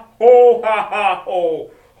 ha, ha,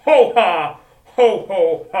 ho, ho, ha, ho,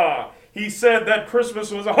 ho, ha. He said that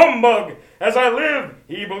Christmas was a humbug. As I live,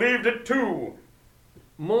 he believed it too.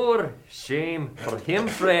 More shame for him,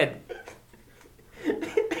 Fred.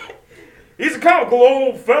 He's a comical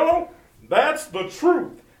old fellow. That's the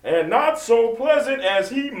truth, and not so pleasant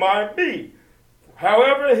as he might be.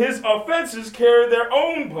 However, his offenses carry their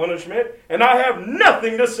own punishment, and I have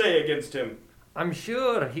nothing to say against him. I'm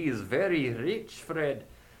sure he is very rich, Fred.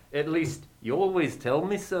 At least you always tell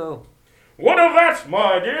me so. What of that,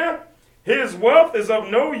 my dear? His wealth is of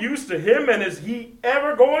no use to him, and is he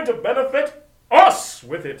ever going to benefit us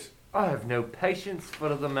with it? I have no patience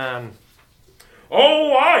for the man.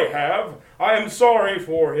 Oh, I have. I am sorry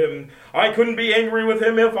for him. I couldn't be angry with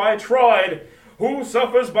him if I tried. Who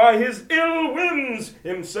suffers by his ill whims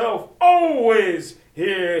himself always.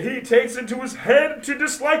 Here, he takes into his head to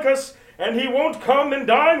dislike us, and he won't come and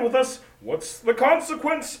dine with us. What's the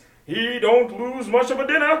consequence? He don't lose much of a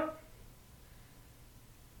dinner.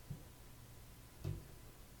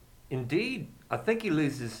 Indeed, I think he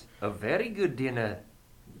loses a very good dinner.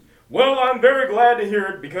 Well, I'm very glad to hear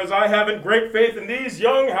it, because I haven't great faith in these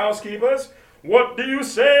young housekeepers. What do you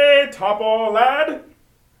say, Topper lad?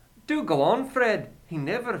 Do go on, Fred. He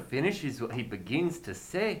never finishes what he begins to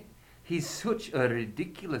say. He's such a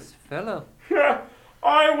ridiculous fellow.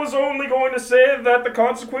 I was only going to say that the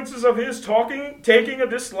consequences of his taking a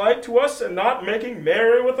dislike to us and not making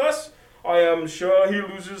merry with us, I am sure he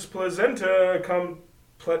loses pleasanter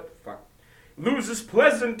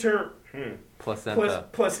Placenta.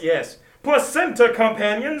 Placenta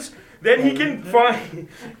companions that he can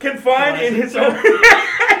find in his own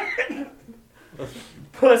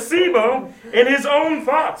placebo in his own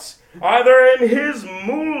thoughts, either in his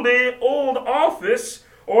mouldy old office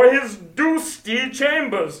or his dusty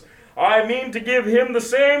chambers. I mean to give him the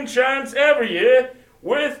same chance every year,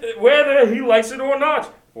 with whether he likes it or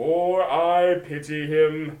not, for I pity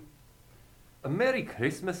him. A Merry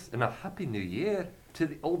Christmas and a Happy New Year to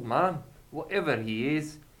the old man, whatever he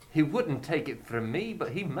is. He wouldn't take it from me,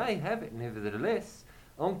 but he may have it nevertheless.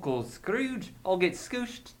 Uncle Scrooge, I'll get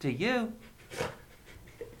scooshed to you.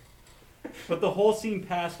 But the whole scene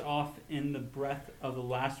passed off in the breath of the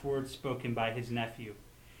last words spoken by his nephew,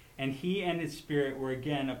 and he and his spirit were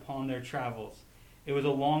again upon their travels. It was a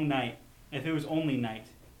long night, if it was only night,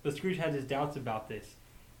 but Scrooge had his doubts about this,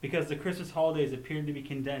 because the Christmas holidays appeared to be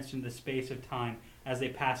condensed in the space of time as they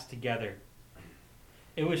passed together.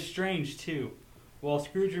 It was strange, too. While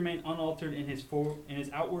Scrooge remained unaltered in his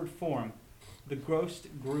outward form, the ghost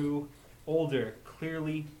grew older,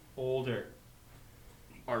 clearly older.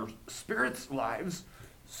 Are spirits' lives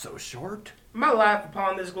so short? My life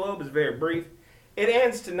upon this globe is very brief. It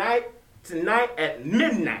ends tonight at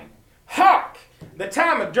midnight. Hark! The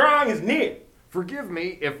time of drawing is near. Forgive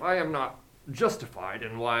me if I am not justified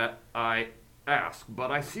in what I ask,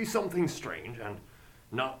 but I see something strange and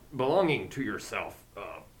not belonging to yourself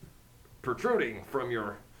protruding from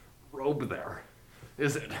your robe there.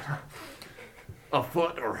 Is it a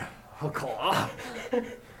foot or a claw?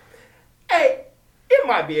 Hey, it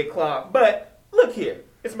might be a claw, but look here.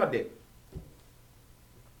 It's my dick.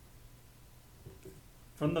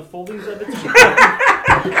 From the foldings of its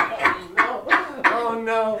Oh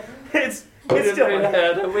no. It's still my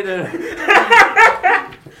head. We didn't.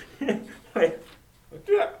 Wait.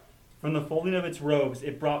 From the folding of its robes,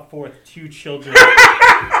 it brought forth two children.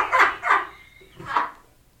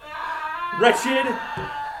 Wretched,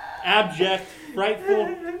 abject,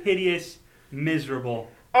 frightful, hideous, miserable.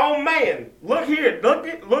 Oh man, look here.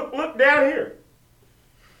 Look down here.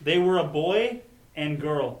 They were a boy and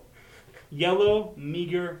girl. Yellow,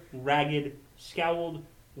 meager, ragged, scowled,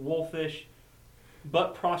 wolfish,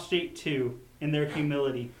 but prostrate too in their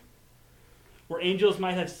humility. Where angels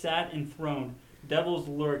might have sat enthroned, devils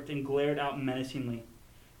lurked and glared out menacingly.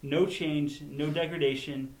 No change, no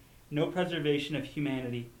degradation, no preservation of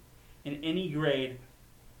humanity in any grade.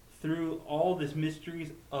 Through all the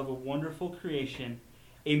mysteries of a wonderful creation,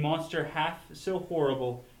 a monster half so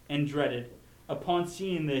horrible and dreaded. Upon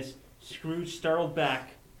seeing this, Scrooge startled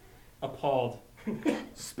back, appalled.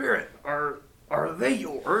 Spirit, are they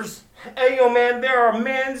yours? Hey, yo, man, they are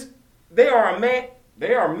mans,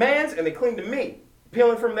 and they cling to me,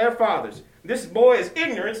 peeling from their fathers. This boy is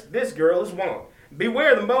ignorance, this girl is want.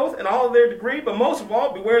 Beware them both in all of their degree, but most of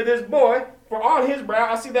all, beware this boy, for on his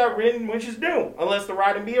brow I see that written which is doom, unless the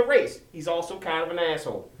writing be erased. He's also kind of an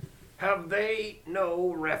asshole. Have they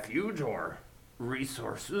no refuge or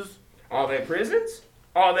resources? Are there prisons?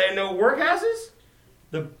 Are there no workhouses?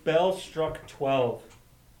 The bell struck 12.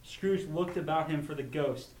 Scrooge looked about him for the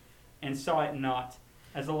ghost, and saw it not.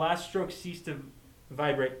 As the last stroke ceased to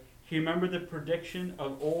vibrate, he remembered the prediction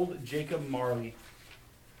of old Jacob Marley,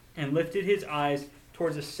 and lifted his eyes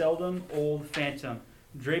towards a seldom old phantom,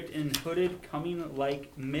 draped in hooded, coming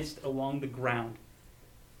like mist along the ground.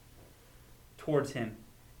 Towards him.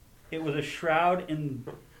 It was a shroud in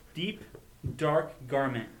deep, dark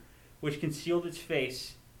garment, which concealed its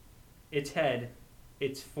face, its head,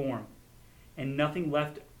 its form, and nothing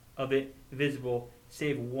left of it visible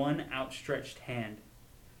save one outstretched hand.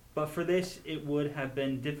 But for this it would have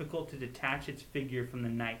been difficult to detach its figure from the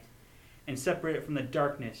night, and separate it from the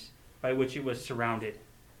darkness by which it was surrounded.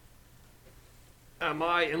 Am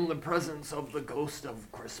I in the presence of the ghost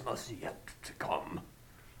of Christmas yet to come?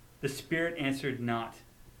 The spirit answered not,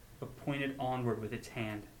 but pointed onward with its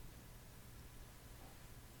hand.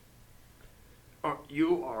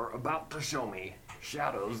 You are about to show me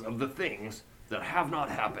shadows of the things that have not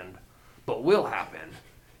happened, but will happen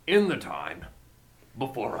in the time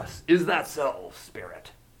before us. Is that so,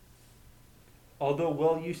 Spirit? Although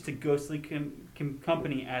well used to ghostly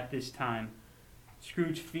company at this time,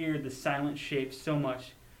 Scrooge feared the silent shape so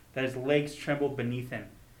much that his legs trembled beneath him.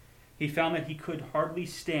 He found that he could hardly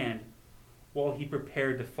stand while he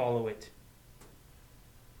prepared to follow it.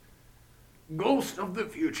 Ghost of the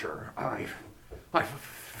future, I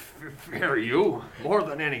fear you more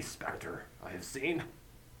than any specter I have seen.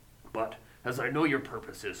 But as I know your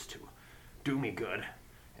purpose is to do me good,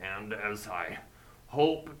 and as I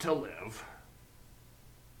hope to live,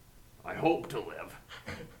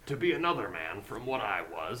 to be another man from what I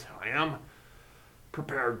was, I am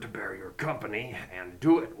prepared to bear your company and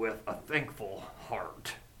do it with a thankful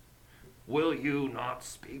heart. Will you not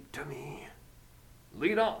speak to me?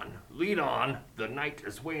 Lead on, the night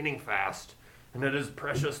is waning fast, and it is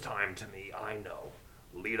precious time to me, I know.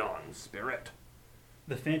 Lead on, spirit.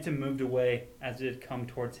 The phantom moved away as it had come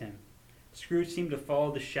towards him. Scrooge seemed to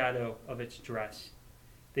follow the shadow of its dress.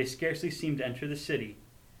 They scarcely seemed to enter the city,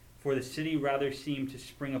 for the city rather seemed to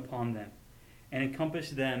spring upon them, and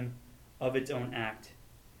encompass them of its own act.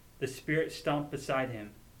 The spirit stomped beside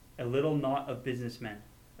him, a little knot of businessmen.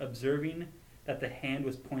 Observing that the hand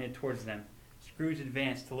was pointed towards them, Scrooge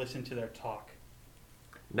advanced to listen to their talk.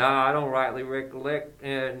 Nah, I don't rightly recollect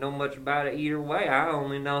know much about it either way. I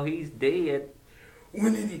only know he's dead.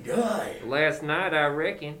 When did he die? Last night, I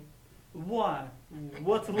reckon. Why?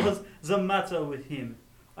 What was the matter with him?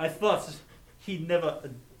 I thought he'd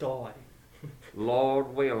never die.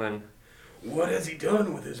 Lord willing. What has he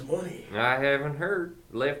done with his money? I haven't heard.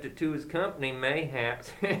 Left it to his company,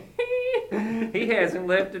 mayhaps. He hasn't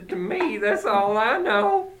left it to me, that's all I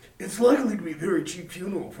know. It's likely to be a very cheap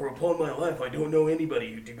funeral, for upon my life I don't know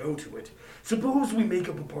anybody to go to it. Suppose we make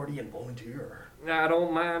up a party and volunteer. I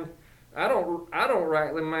don't mind. I don't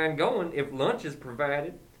rightly mind going if lunch is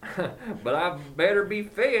provided. But I better be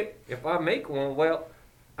fed if I make one. Well,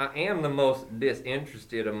 I am the most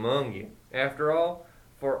disinterested among you. After all,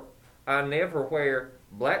 for I never wear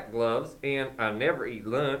black gloves and I never eat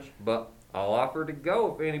lunch, but I'll offer to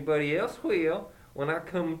go if anybody else will. When I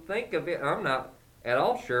come think of it, I'm not at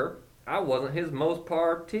all sure I wasn't his most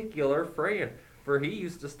particular friend, for he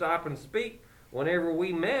used to stop and speak whenever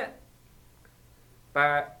we met.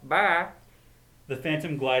 Bye. The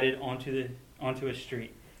phantom glided onto a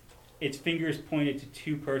street. Its fingers pointed to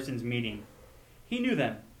two persons meeting. He knew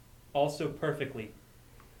them, also perfectly.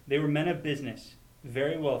 They were men of business,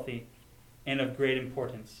 very wealthy, and of great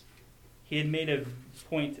importance. He had made a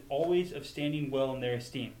point always of standing well in their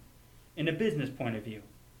esteem, in a business point of view.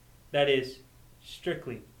 That is,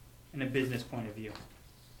 strictly in a business point of view.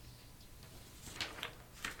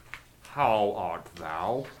 How art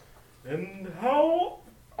thou? And how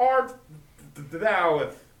art thou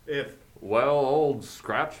if Well, old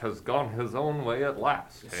Scratch has gone his own way at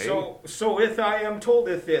last, eh? so if I am told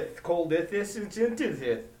if cold if this isn't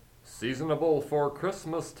if. Seasonable for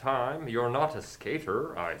Christmas time, you're not a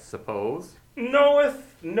skater, I suppose.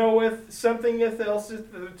 Knoweth something else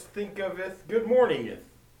think of it. Good morning if.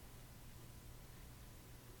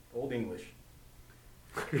 Old English.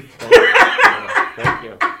 Thank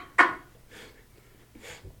you.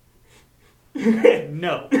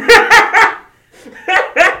 No.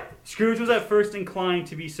 Scrooge was at first inclined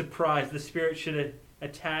to be surprised the spirit should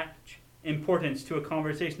attach importance to a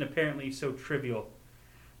conversation apparently so trivial.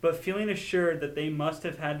 But feeling assured that they must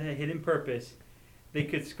have had a hidden purpose, they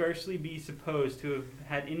could scarcely be supposed to have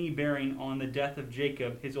had any bearing on the death of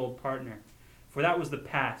Jacob, his old partner. For that was the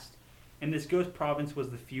past, and this ghost province was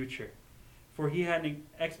the future. For he had an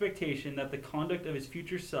expectation that the conduct of his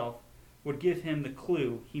future self would give him the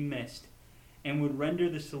clue he missed, and would render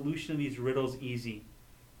the solution of these riddles easy.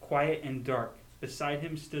 Quiet and dark, beside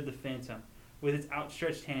him stood the phantom, with its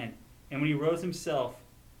outstretched hand, and when he rose himself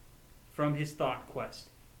from his thought quest,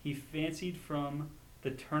 he fancied from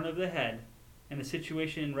the turn of the head and the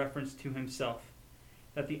situation in reference to himself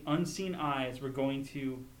that the unseen eyes were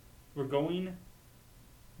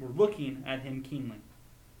looking at him keenly.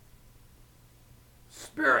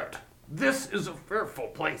 Spirit, this is a fearful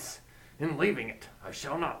place. In leaving it, I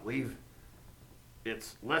shall not leave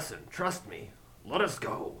its lesson. Trust me. Let us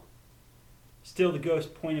go. Still the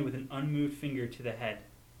ghost pointed with an unmoved finger to the head.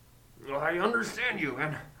 I understand you,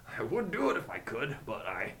 and I would do it if I could, but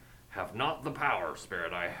I have not the power,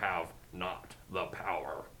 Spirit. I have not the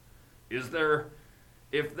power. If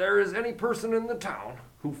there is any person in the town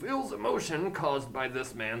who feels emotion caused by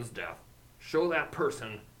this man's death, show that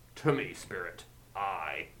person to me, Spirit.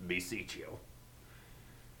 I beseech you.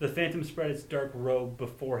 The phantom spread its dark robe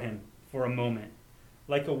before him for a moment,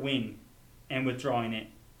 like a wing, and withdrawing it,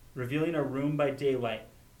 revealing a room by daylight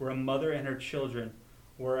where a mother and her children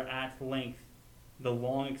were at length. The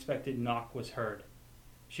long-expected knock was heard.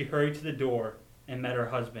 She hurried to the door and met her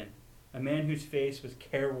husband, a man whose face was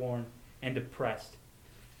careworn and depressed.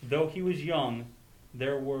 Though he was young,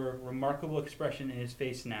 there were remarkable expression in his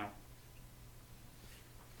face now.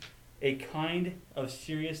 A kind of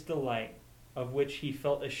serious delight of which he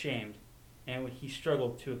felt ashamed and what he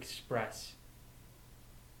struggled to express.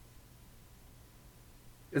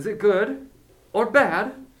 Is it good? Or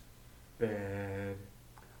bad? Bad.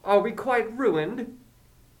 Are we quite ruined?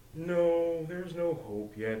 No, there's no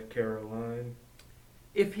hope yet, Caroline.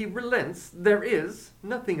 If he relents, there is.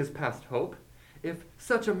 Nothing is past hope. if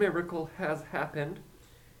such a miracle has happened?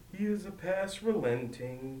 He is a past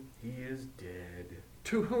relenting. He is dead.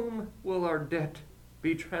 To whom will our debt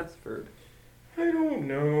be transferred? I don't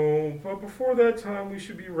know, but before that time we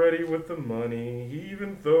should be ready with the money.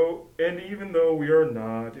 Even though we are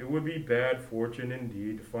not, it would be bad fortune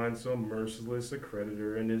indeed to find so merciless a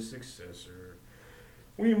creditor and his successor.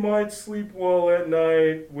 We might sleep well at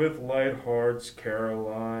night with light hearts,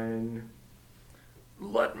 Caroline.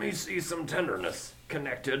 Let me see some tenderness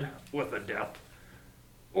connected with a death.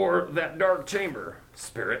 Or that dark chamber,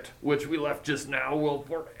 spirit, which we left just now, will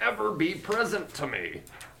forever be present to me.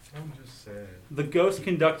 I'm just sad. The ghost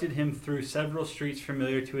conducted him through several streets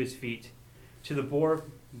familiar to his feet, to the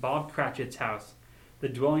Bob Cratchit's house, the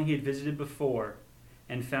dwelling he had visited before,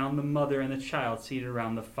 and found the mother and the child seated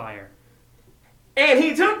around the fire. And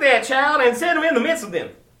he took that child and set him in the midst of them.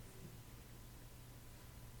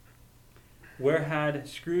 Where had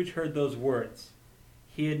Scrooge heard those words?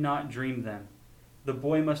 He had not dreamed them. The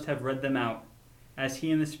boy must have read them out, as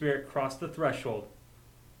he and the spirit crossed the threshold.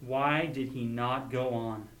 Why did he not go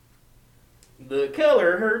on? The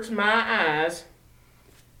color hurts my eyes.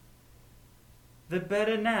 The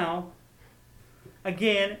better now.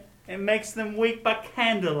 Again, it makes them weak by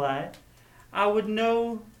candlelight. I wouldn't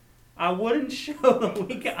show the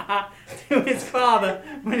weak eye to his father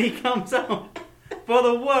when he comes home. For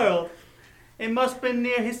the world, it must be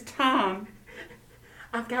near his time.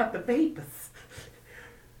 I've got the vapors.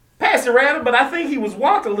 Pastor Rabbit, but I think he was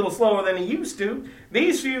walked a little slower than he used to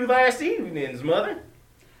these few last evenings, Mother.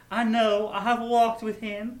 I know, I have walked with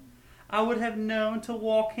him. I would have known to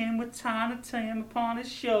walk him with Tiny Tim upon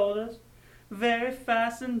his shoulders. Very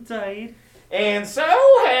fast indeed. And so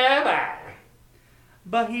have I.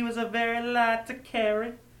 But he was a very light to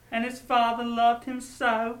carry, and his father loved him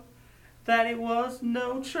so that it was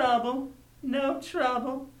no trouble.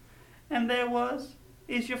 And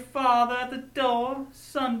is your father at the door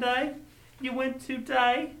Sunday? You went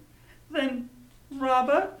today? Then,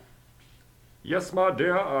 Robert? Yes, my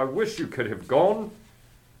dear, I wish you could have gone.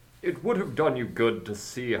 It would have done you good to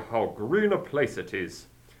see how green a place it is.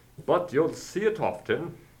 But you'll see it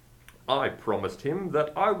often. I promised him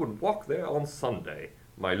that I would walk there on Sunday.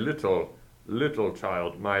 My little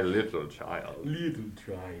child, my little child. Little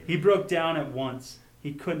child. He broke down at once.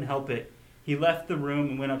 He couldn't help it. He left the room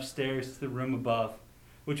and went upstairs to the room above,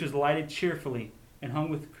 which was lighted cheerfully and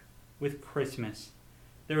hung with Christmas.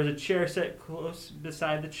 There was a chair set close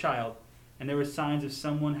beside the child, and there were signs of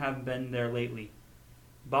someone having been there lately.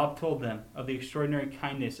 Bob told them of the extraordinary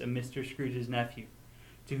kindness of Mr. Scrooge's nephew,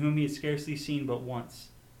 to whom he had scarcely seen but once,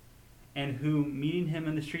 and who, meeting him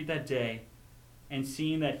in the street that day, and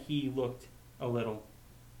seeing that he looked a little.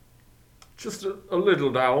 Just a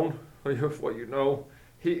little down, for you know.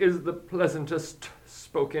 He is the pleasantest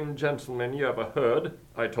spoken gentleman you ever heard,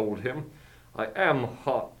 I told him. I am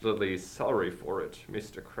heartily sorry for it,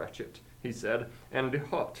 Mr. Cratchit, he said, and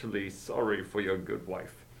heartily sorry for your good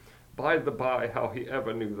wife. By the by, how he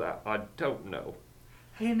ever knew that, I don't know.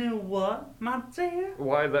 He knew what, my dear?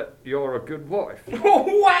 Why, that you're a good wife.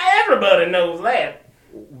 Why, everybody knows that.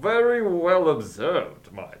 Very well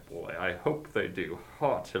observed, my boy. I hope they do.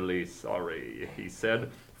 Heartily sorry, he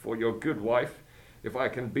said, for your good wife. If I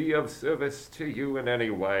can be of service to you in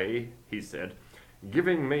any way, he said,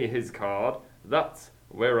 giving me his card, that's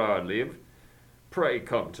where I live. Pray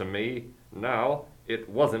come to me. Now, it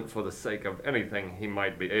wasn't for the sake of anything he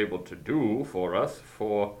might be able to do for us,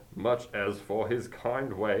 for much as for his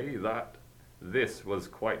kind way, that this was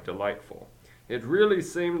quite delightful. It really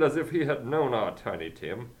seemed as if he had known our Tiny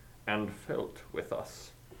Tim, and felt with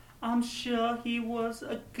us. I'm sure he was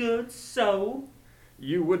a good soul.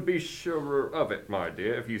 You would be surer of it, my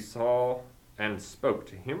dear, if you saw and spoke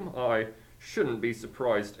to him. I shouldn't be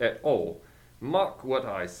surprised at all. Mark what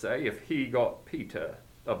I say, if he got Peter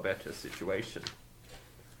a better situation.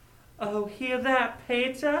 Oh, hear that,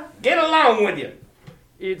 Peter? Get along with you.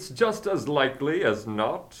 It's just as likely as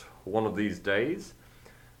not, one of these days.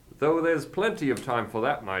 Though there's plenty of time for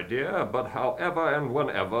that, my dear, but however and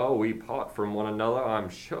whenever we part from one another, I'm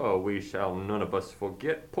sure we shall none of us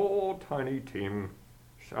forget poor Tiny Tim,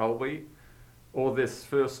 shall we? Or this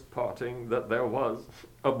first parting that there was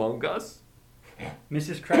among us?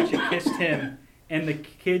 Mrs. Cratchit kissed him and the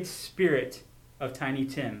kid spirit of Tiny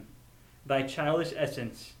Tim. Thy childish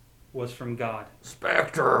essence was from God.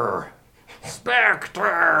 Spectre!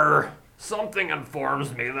 Spectre! Something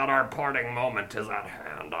informs me that our parting moment is at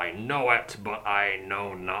hand. I know it, but I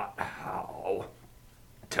know not how.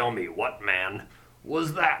 Tell me, what man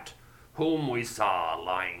was that whom we saw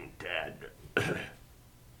lying dead?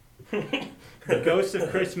 The ghost of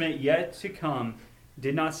Christmas yet to come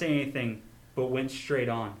did not say anything, but went straight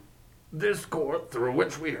on. This court through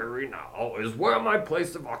which we hurry now is where my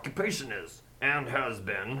place of occupation is, and has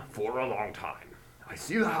been for a long time. I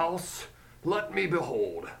see the house. Let me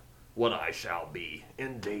behold what I shall be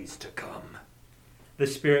in days to come. The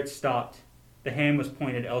spirit stopped. The hand was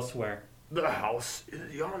pointed elsewhere. The house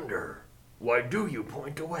is yonder. Why do you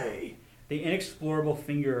point away? The inexplorable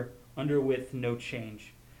finger underwith no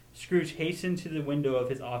change. Scrooge hastened to the window of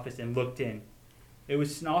his office and looked in. It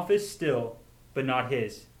was an office still, but not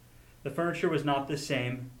his. The furniture was not the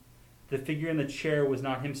same. The figure in the chair was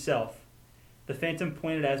not himself. The phantom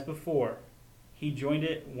pointed as before. He joined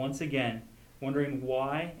it once again, wondering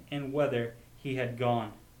why and whether he had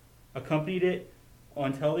gone. Accompanied it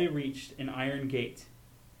until they reached an iron gate.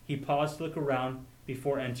 He paused to look around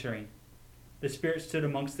before entering. The spirit stood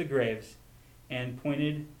amongst the graves and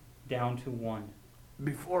pointed down to one.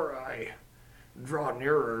 Before I draw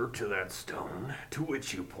nearer to that stone to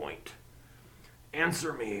which you point,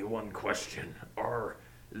 answer me one question. Are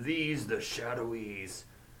these the shadowy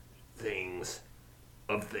things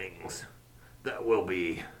of things that will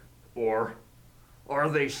be? Or are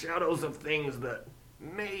they shadows of things that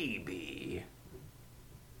may be?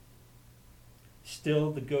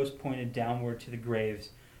 Still the ghost pointed downward to the graves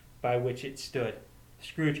by which it stood.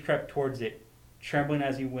 Scrooge crept towards it, trembling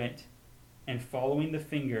as he went, and following the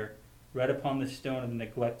finger, read upon the stone of the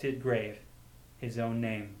neglected grave his own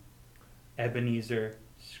name, Ebenezer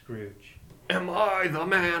Scrooge. Am I the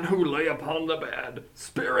man who lay upon the bed?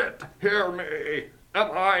 Spirit, hear me.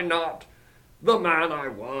 Am I not the man I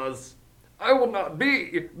was? I will not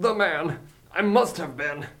be the man I must have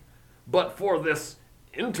been, but for this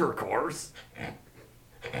intercourse.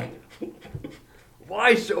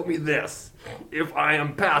 Why show me this, if I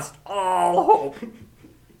am past all hope?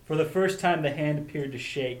 For the first time the hand appeared to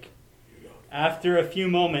shake. After a few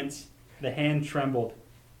moments, the hand trembled.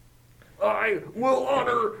 I will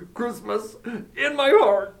honor Christmas in my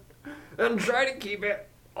heart and try to keep it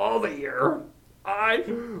all the year. I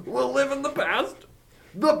will live in the past,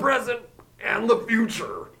 the present, and the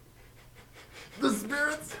future. The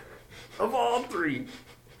spirits of all three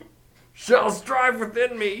shall strive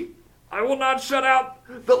within me. I will not shut out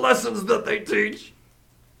the lessons that they teach.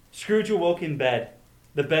 Scrooge awoke in bed.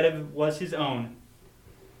 The bed was his own.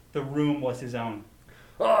 The room was his own.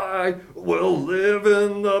 I will live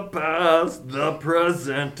in the past, the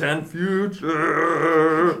present, and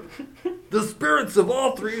future. The spirits of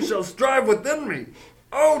all three shall strive within me.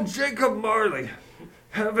 Oh, Jacob Marley,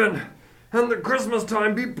 heaven and the Christmas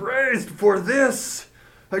time be praised for this.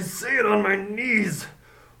 I say it on my knees.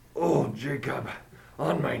 Oh, Jacob,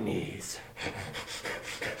 on my knees.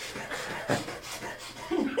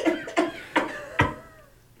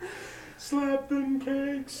 Slap them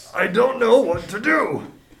cakes. I don't know what to do.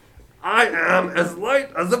 I am as light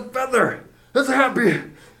as a feather, as happy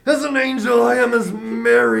as an angel. I am as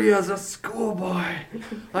merry as a schoolboy.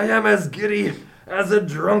 I am as giddy as a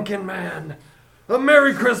drunken man. A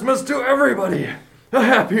Merry Christmas to everybody. A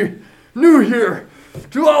Happy New Year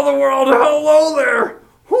to all the world. Hello there.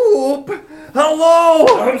 Whoop. Hello.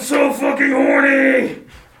 I'm so fucking horny!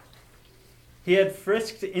 He had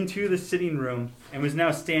frisked into the sitting room and was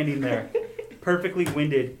now standing there, perfectly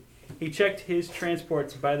winded. He checked his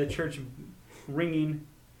transports by the church, ringing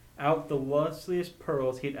out the lusciest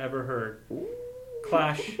pearls he had ever heard.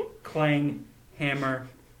 Clash, clang, hammer,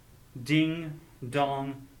 ding,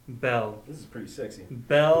 dong, bell. This is pretty sexy.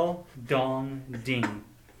 Bell, dong, ding.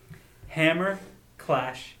 Hammer,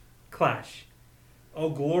 clash, clash. Oh,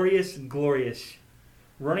 glorious, glorious.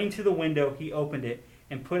 Running to the window, he opened it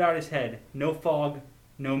and put out his head. No fog,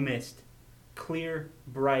 no mist. Clear,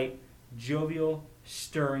 bright, jovial,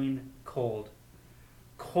 stirring, cold.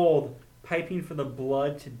 Cold, piping for the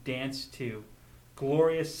blood to dance to.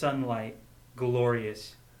 Glorious sunlight,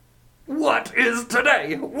 glorious. What is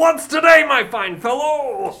today? What's today, my fine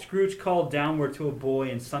fellow? Scrooge called downward to a boy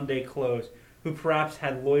in Sunday clothes, who perhaps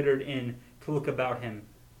had loitered in to look about him.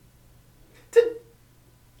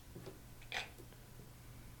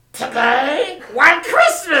 Today? Why,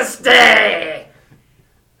 Christmas Day!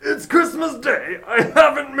 It's Christmas Day. I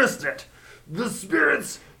haven't missed it. The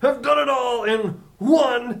spirits have done it all in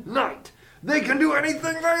one night. They can do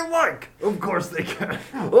anything they like. Of course they can.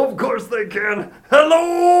 Of course they can.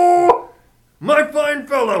 Hello! My fine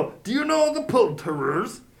fellow, do you know the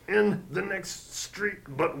poulterers in the next street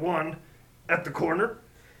but one at the corner?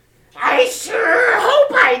 I sure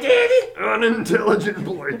hope I did. An intelligent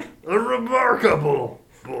boy. A remarkable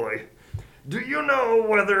boy. Do you know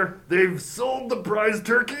whether they've sold the prize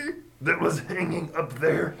turkey that was hanging up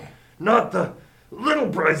there? Not the little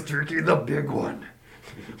prize turkey, the big one.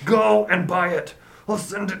 Go and buy it. I'll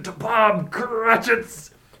send it to Bob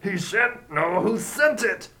Cratchits. He shan't know who sent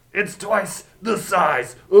it. It's twice the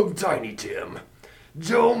size of Tiny Tim.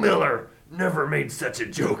 Joe Miller never made such a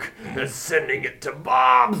joke as sending it to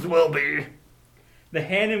Bob's will be. The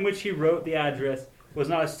hand in which he wrote the address was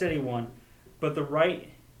not a steady one, but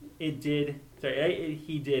he did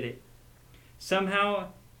it somehow,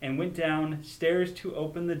 and went downstairs to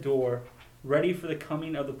open the door, ready for the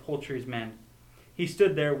coming of the poultry's men. He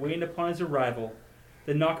stood there, waiting upon his arrival.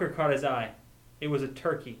 The knocker caught his eye. It was a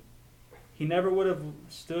turkey. He never would have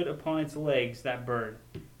stood upon its legs, that bird.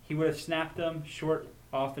 He would have snapped them short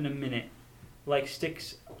off in a minute, like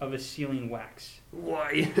sticks of a sealing wax.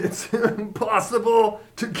 Why, it's impossible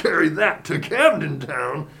to carry that to Camden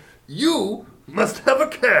Town. You must have a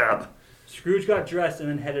cab. Scrooge got dressed and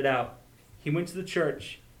then headed out. He went to the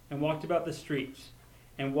church and walked about the streets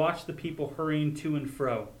and watched the people hurrying to and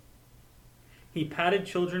fro. He patted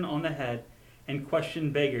children on the head and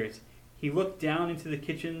questioned beggars. He looked down into the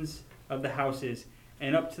kitchens of the houses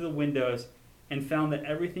and up to the windows and found that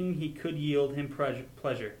everything he could yield him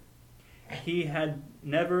pleasure. He had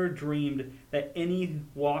never dreamed that any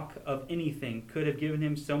walk of anything could have given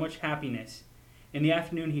him so much happiness. In the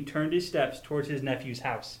afternoon he turned his steps towards his nephew's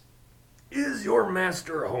house. Is your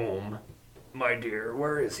master home, my dear?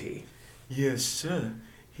 Where is he? Yes, sir.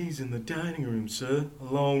 He's in the dining room, sir,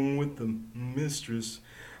 along with the mistress.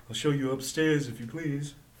 I'll show you upstairs, if you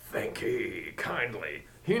please. Thank ye kindly.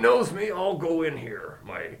 He knows me. I'll go in here,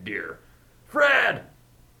 my dear. Fred!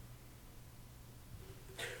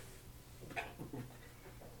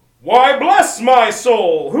 Why, bless my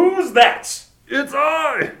soul! Who's that? It's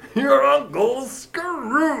I, your Uncle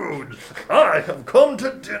Scrooge. I have come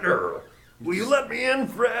to dinner. Will you let me in,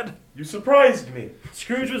 Fred? You surprised me.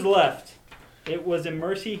 Scrooge was left. It was a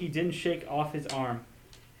mercy he didn't shake off his arm.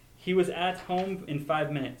 He was at home in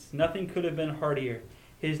 5 minutes. Nothing could have been heartier.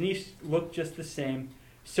 His niece looked just the same.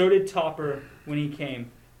 So did Topper when he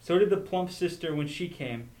came. So did the plump sister when she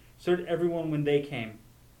came. So did everyone when they came.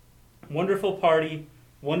 Wonderful party,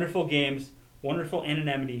 wonderful games, wonderful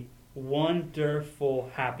anonymity,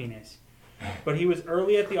 wonderful happiness. But he was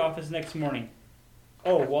early at the office next morning.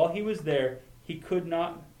 Oh, while he was there, he could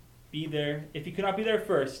not be there. If he could not be there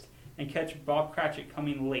first and catch Bob Cratchit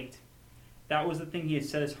coming late, that was the thing he had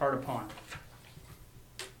set his heart upon.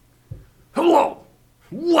 Hello!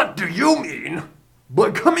 What do you mean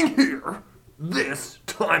by coming here this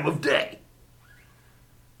time of day?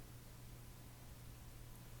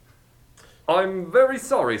 I'm very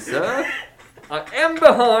sorry, sir. I am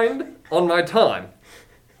behind on my time.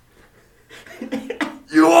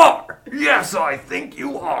 You are! Yes, I think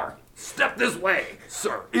you are. Step this way,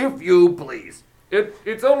 sir, if you please.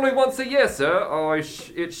 It's only once a year, sir.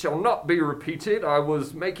 It shall not be repeated. I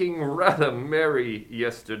was making rather merry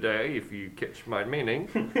yesterday, if you catch my meaning.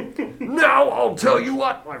 Now I'll tell you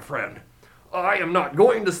what, my friend. I am not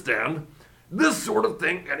going to stand this sort of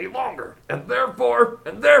thing any longer. And therefore,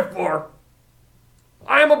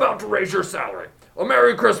 I am about to raise your salary. A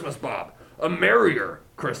Merry Christmas, Bob. A merrier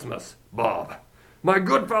Christmas, Bob. My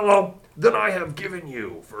good fellow, than I have given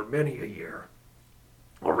you for many a year.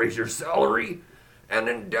 I'll raise your salary and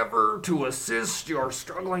endeavor to assist your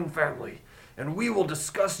struggling family, and we will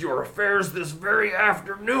discuss your affairs this very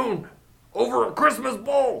afternoon over a Christmas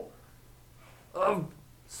bowl of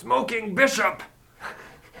smoking Bishop.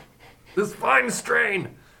 This fine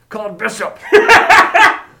strain called Bishop.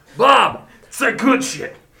 Bob, say good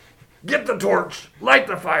shit. Get the torch, light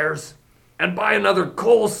the fires, and buy another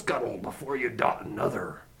coal scuttle before you dot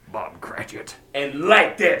another Bob Cratchit. And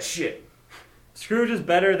light that shit. Scrooge is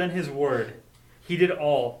better than his word. He did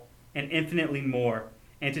all, and infinitely more.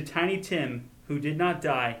 And to Tiny Tim, who did not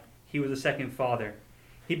die, he was a second father.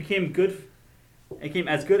 He became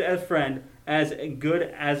as good as friend, as good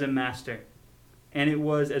as a master, and it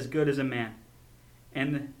was as good as a man.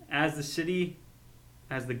 And as the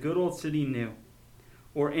good old city knew,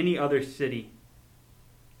 or any other city,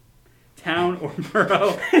 town or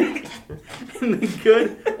borough in the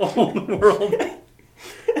good old world.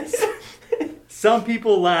 Some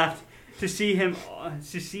people laughed to see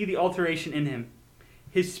the alteration in him.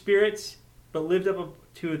 His spirits, but lived up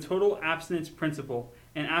to a total abstinence principle,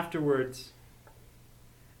 and afterwards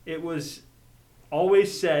it was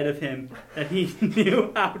always said of him that he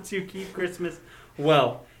knew how to keep Christmas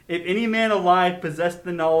well. If any man alive possessed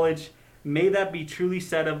the knowledge, may that be truly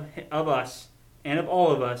said of us, and of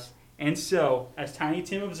all of us. And so, as Tiny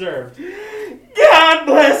Tim observed, God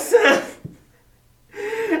bless everyone.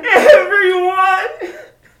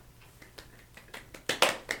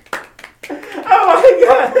 Oh my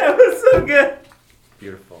God, that was so good.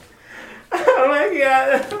 Beautiful. Oh my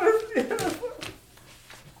God, that was beautiful.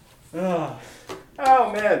 Ugh.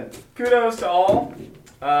 Oh man, kudos to all.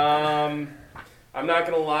 I'm not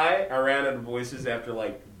gonna lie, I ran out of voices after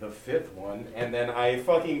like the 5th one, and then I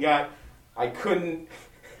couldn't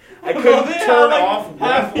turn off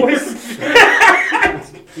one voice.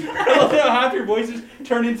 I love how half your voices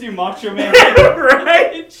turn into Macho Man.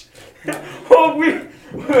 Right? Well,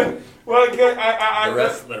 good. The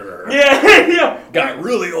wrestler Yeah. got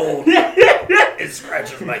really old. It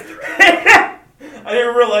scratches my throat. I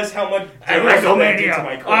didn't realize how much damage that did to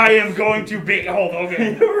my car. am going to beat Hulk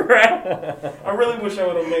Hogan. Right? I really wish I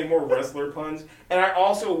would have made more wrestler puns, and I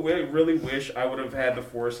also really wish I would have had the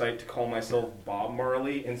foresight to call myself Bob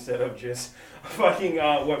Marley instead of just fucking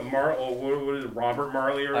what is it, Robert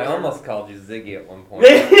Marley or I whatever. almost called you Ziggy at one point.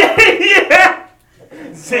 Yeah,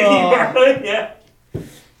 Ziggy Oh. Marley. Yeah.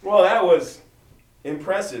 Well, that was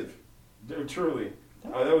impressive, truly.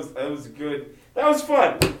 That was good. That was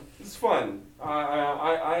fun. It was fun.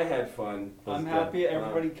 I had fun. It was I'm good. happy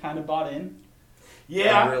everybody kind of bought in.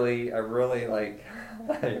 Yeah. I really like.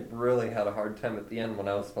 I really had a hard time at the end when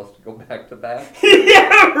I was supposed to go back to back.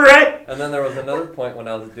 Yeah. Right. And then there was another point when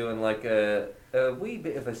I was doing like a wee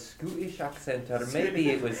bit of a Scottish accent, or maybe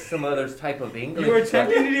it was some other type of English. You were but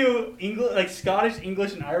attempting to do English, like Scottish,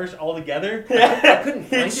 English, and Irish all together. I couldn't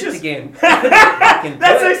find It's it just- again. I couldn't get back into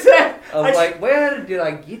That's it. exact. I was like, where did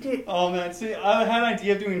I get it? Oh man, see, I had an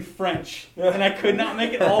idea of doing French, and I could not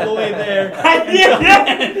make it all the way there. Yeah.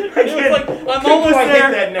 It was like, I'm couldn't almost quite hit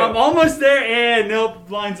there. that note. I'm almost there, and nope,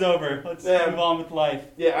 line's over. Let's Yeah. move on with life.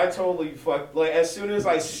 Yeah, I totally fucked. Like, as soon as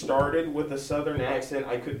I started with the southern accent,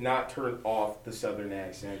 I could not turn off the southern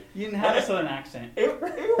accent. You didn't have a southern accent. It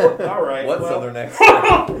was all right. What well, southern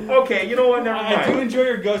accent? Okay, you know what? Never I do mind. enjoy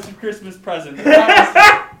your Ghost of Christmas present.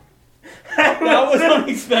 That was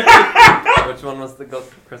unexpected. Which one was the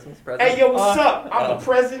Ghost of Christmas present? Hey, yo, what's up? I'm the oh.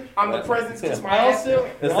 present. I'm the What? present. Kiss my I ass. also,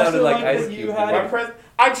 It sounded also like like Ice that you Cube. had. My present.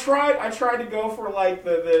 I tried to go for like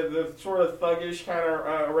the sort of thuggish kind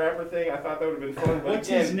of rapper thing. I thought that would have been fun. But What's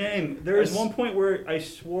again, his name? There was one point where I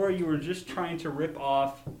swore you were just trying to rip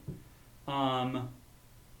off.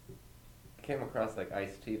 Came across like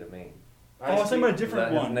Ice-T to me. Oh, I was talking about a different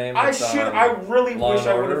Is that his one. name? I It's, should. I really Law wish and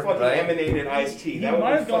I would have Order, fucking right? emanated Ice-T. He That would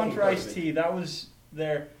might be have gone fucking for Ice perfect. T. That was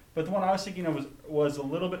there, but the one I was thinking of was a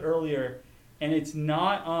little bit earlier, and it's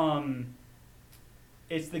not.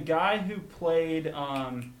 It's the guy who played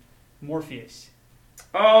Morpheus,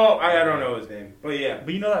 Oh, I don't know his name, but yeah,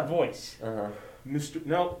 but you know that voice. Uh-huh. Mr.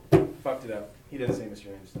 No, fucked it up. He doesn't say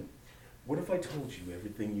Mr. Anderson. What if I told you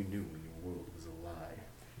everything you knew in your world was a lie?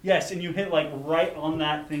 Yes, and you hit like right on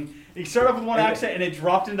that thing. You start off with one accent, and it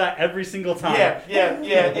dropped into that every single time. Yeah.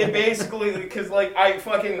 It basically, because like I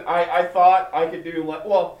thought I could do like,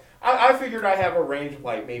 well, I figured I have a range of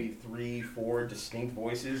like maybe 3-4 distinct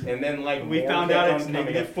voices, and then like We more found kept out on it's coming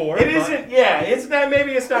negative up. 4. It but- isn't. Yeah, it's not.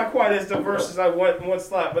 Maybe it's not quite as diverse as I once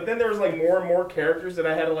thought. But then there was like more and more characters that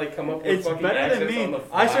I had to like come up with. It's fucking better than accents on me. the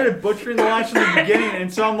fly. I started butchering the lines from the beginning,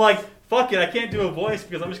 and so I'm like, fuck it, I can't do a voice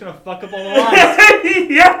because I'm just gonna fuck up all the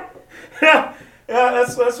lines. yeah.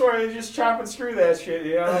 That's why I just chop and screw that shit,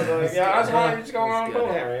 you know. Like, yeah, that's why I just go on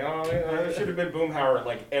Boomhauer, you know. It should have been Boomhauer at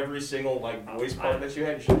like every single like voice part that you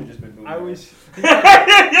had. It should have just been Boomhauer.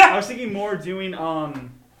 I was thinking more doing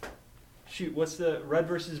shoot, what's the Red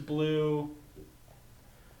versus Blue?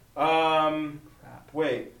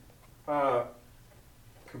 Wait,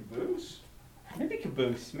 Caboose? Maybe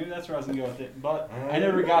Caboose. Maybe that's where I was gonna go with it, but I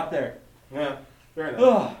never got there. Yeah, fair enough.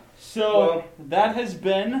 Ugh. So Well- that has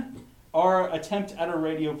been our attempt at a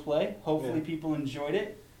radio play. Hopefully, Yeah. people enjoyed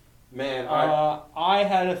it. Man, I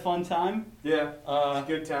had a fun time. yeah, Uh,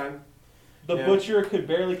 good time. the Yeah. butcher could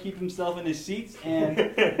barely keep himself in his seats and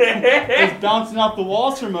was bouncing off the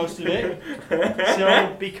walls for most of it.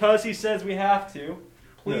 So, because he says we have to,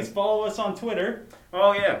 please follow us on Twitter.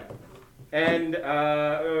 Oh yeah, and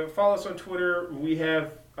follow us on Twitter. We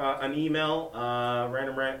have an email,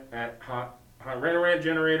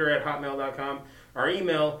 randomrantgenerator@hotmail.com. Our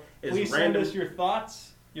email is Please send random us your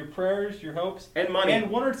thoughts, your prayers, your hopes, and money. and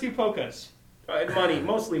 1 or 2 polkas. And money,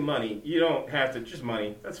 mostly money. You don't have to, just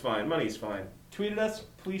money. That's fine. Money's fine. Tweet at us.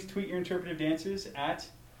 Please tweet your interpretive dances at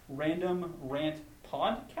Random Rant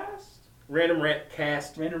Podcast. Random Rant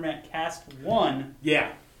Cast. Random Rant Cast 1.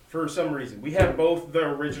 Yeah, for some reason. We have both the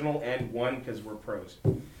original and one because we're pros.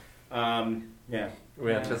 Yeah.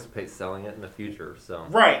 We anticipate selling it in the future, so.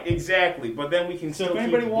 Right, exactly. But then we can So still if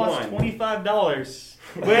anybody keep wants one. $25,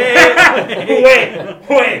 Wait.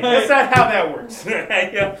 That's not how that works.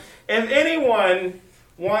 Yeah. If anyone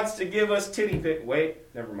wants to give us titty pic, wait,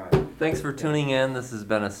 never mind. Thanks for tuning in. This has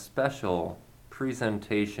been a special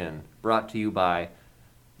presentation brought to you by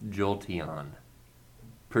Jolteon.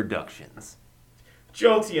 Productions.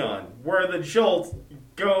 Jolteon, where the jolt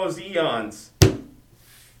goes eons.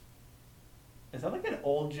 Is that like an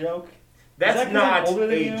old joke? That's that 'cause I'm not older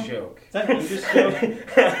than a you? joke. Is that an English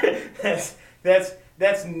joke?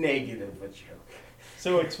 that's negative a joke.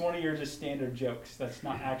 So it's one of your just standard jokes. That's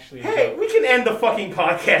not actually a Hey, joke. we can end the fucking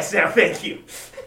podcast now. Thank you.